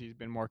because he's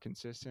been more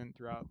consistent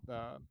throughout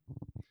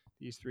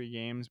these 3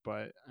 games.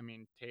 But I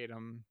mean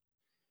Tatum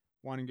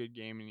one good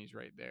game and he's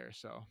right there,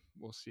 so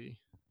we'll see.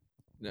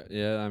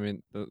 Yeah, I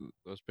mean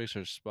those picks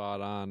are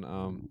spot on.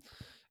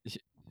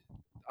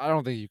 I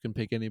don't think you can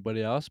pick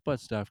anybody else but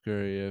Steph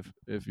Curry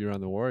if you're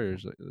on the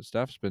Warriors. Like,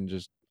 Steph's been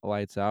just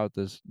lights out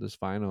this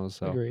finals.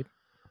 So, Agreed.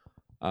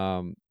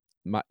 um,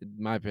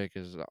 my pick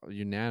is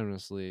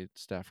unanimously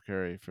Steph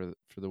Curry for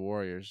the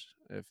Warriors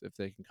if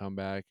they can come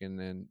back and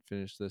then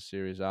finish this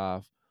series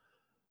off.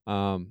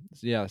 So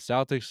yeah,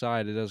 Celtics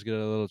side it does get a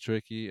little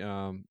tricky.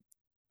 Uh,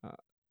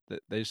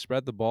 they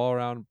spread the ball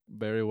around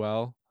very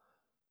well.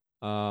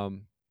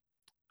 Um,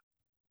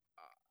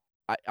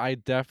 I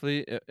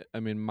definitely I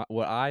mean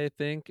what I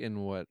think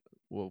and what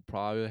will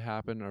probably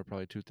happen are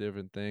probably two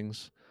different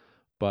things.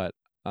 But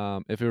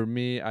if it were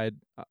me, I'd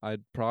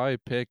probably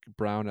pick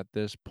Brown at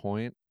this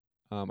point.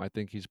 I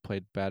think he's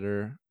played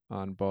better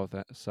on both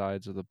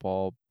sides of the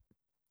ball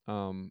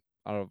out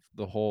of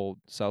the whole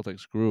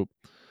Celtics group.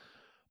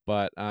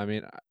 But I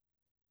mean,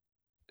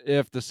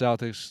 if the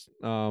Celtics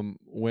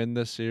win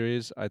this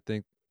series, I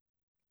think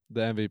the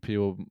MVP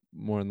will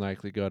more than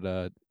likely go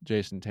to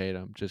Jason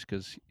Tatum, just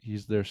because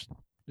he's their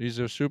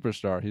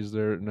superstar. He's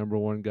their number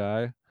one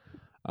guy.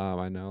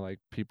 I know like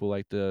people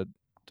like to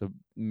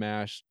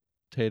mash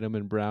Tatum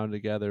and Brown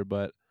together,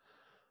 but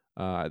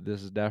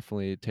this is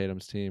definitely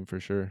Tatum's team for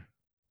sure.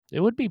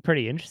 It would be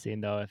pretty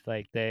interesting though if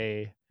like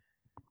they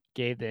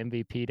gave the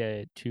MVP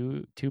to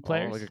two Oh, like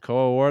players. a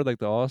co-award, like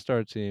the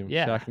All-Star team,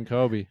 Yeah. Shaq and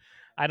Kobe.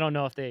 I don't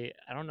know if they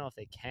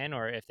can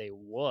or if they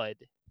would.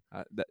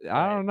 I But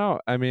don't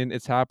know. I mean,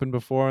 it's happened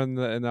before in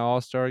the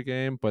All-Star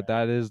game, but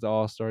that is the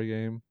All-Star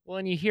game. well,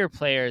 and you hear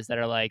players that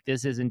are like,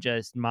 "This isn't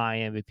just my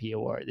MVP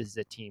award. This is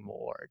a team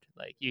award."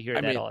 Like you hear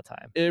I that mean, all the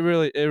time. it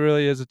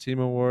really is a team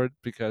award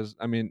because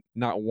I mean,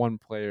 not one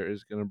player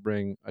is going to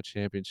bring a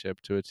championship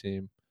to a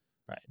team.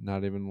 Right.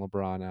 Not even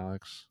LeBron,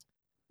 Alex.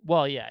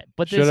 Well, yeah,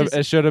 but this is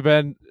It should have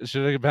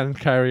been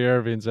Kyrie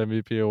Irving's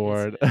MVP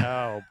award.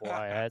 oh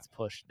boy, that's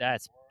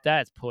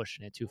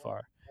pushing it too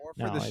far.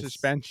 More for No, the it's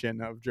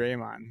suspension of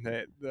Draymond.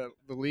 The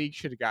league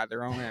should have got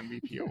their own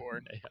MVP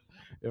award.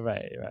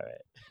 right.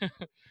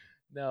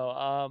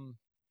 No,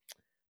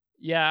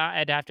 yeah,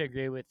 I'd have to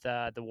agree with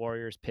the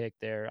Warriors pick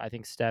there. I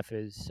think Steph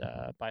is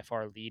by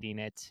far leading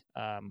it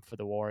for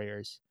the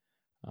Warriors.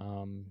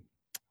 Um,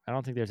 I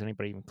don't think there's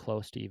anybody even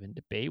close to even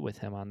debate with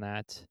him on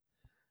that.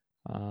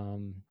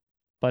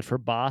 But for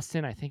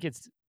Boston, I think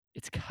it's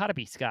got to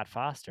be Scott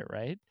Foster,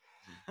 right?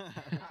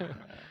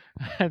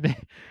 I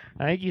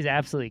think he's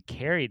absolutely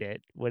carried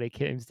it when it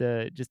comes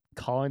to just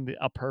calling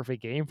a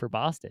perfect game for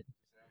Boston.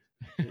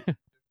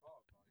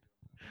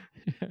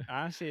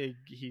 Honestly,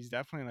 he's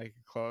definitely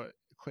like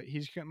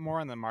he's more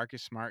on the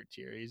Marcus Smart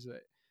tier. He's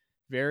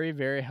very,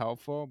 very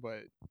helpful,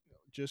 but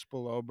just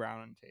below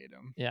Brown and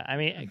Tatum. Yeah, I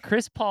mean,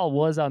 Chris Paul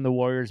was on the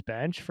Warriors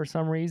bench for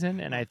some reason,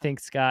 and I think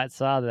Scott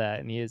saw that,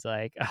 and he was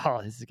like,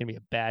 "Oh, this is gonna be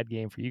a bad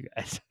game for you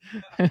guys."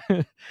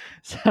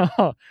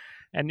 So,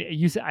 and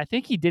I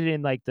think he did it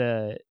in like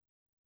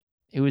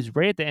it was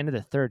right at the end of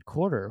the third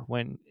quarter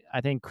when I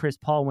think Chris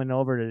Paul went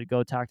over to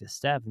go talk to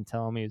Steph and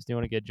tell him he was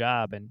doing a good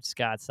job, and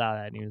Scott saw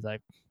that, and he was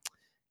like,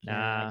 Can't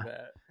 "Nah, have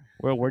that.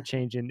 we're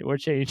changing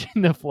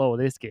the flow of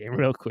this game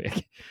real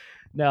quick."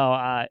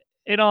 No,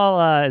 in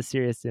all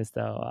seriousness,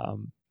 though.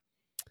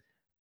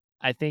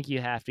 I think you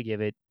have to give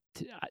it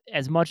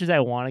as much as I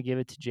want to give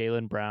it to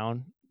Jaylen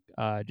Brown,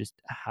 just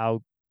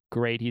how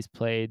great he's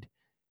played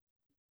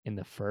in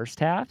the first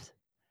half.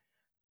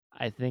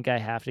 I think I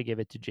have to give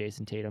it to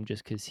Jason Tatum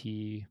just because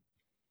he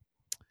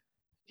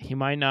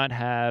might not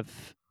have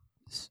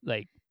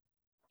like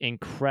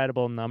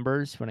incredible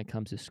numbers when it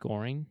comes to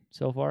scoring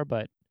so far,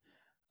 but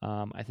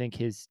I think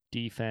his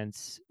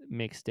defense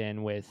mixed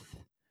in with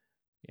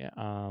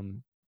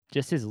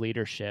just his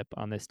leadership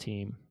on this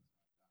team.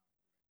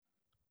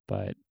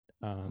 But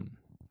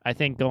I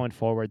think going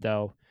forward,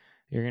 though,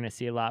 you're going to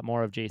see a lot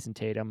more of Jason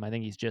Tatum. I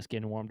think he's just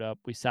getting warmed up.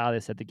 We saw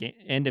this at the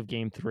end of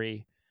Game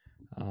 3,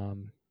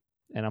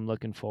 and I'm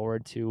looking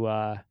forward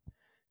to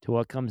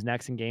what comes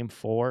next in Game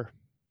 4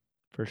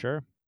 for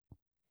sure.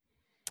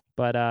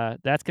 But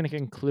that's going to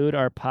conclude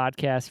our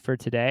podcast for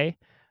today.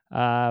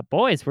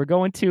 Boys, we're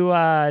going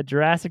to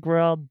Jurassic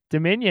World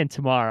Dominion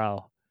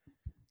tomorrow.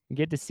 You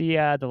get to see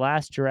the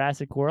last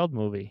Jurassic World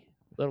movie.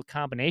 A little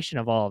combination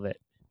of all of it.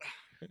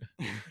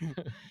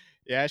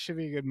 Yeah, it should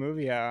be a good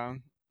movie.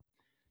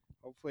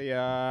 Hopefully,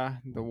 the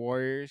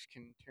Warriors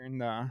can turn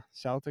the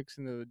Celtics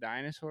into the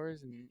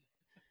dinosaurs and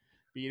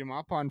beat them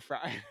up on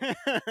Friday.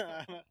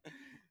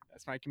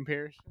 That's my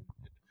comparison.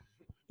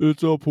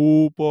 It's a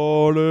pool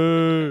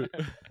party.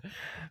 All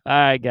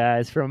right,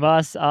 guys. From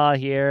us all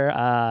here,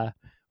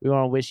 we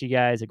want to wish you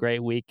guys a great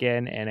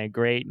weekend and a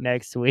great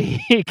next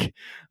week.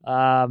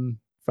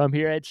 From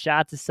here at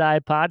Shots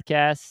Aside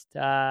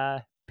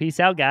Podcast, peace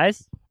out,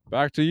 guys.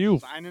 Back to you,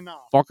 Signing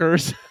off.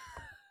 fuckers.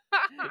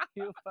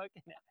 You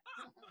fucking.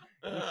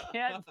 You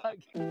can't fucking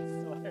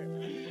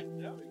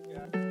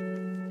swear.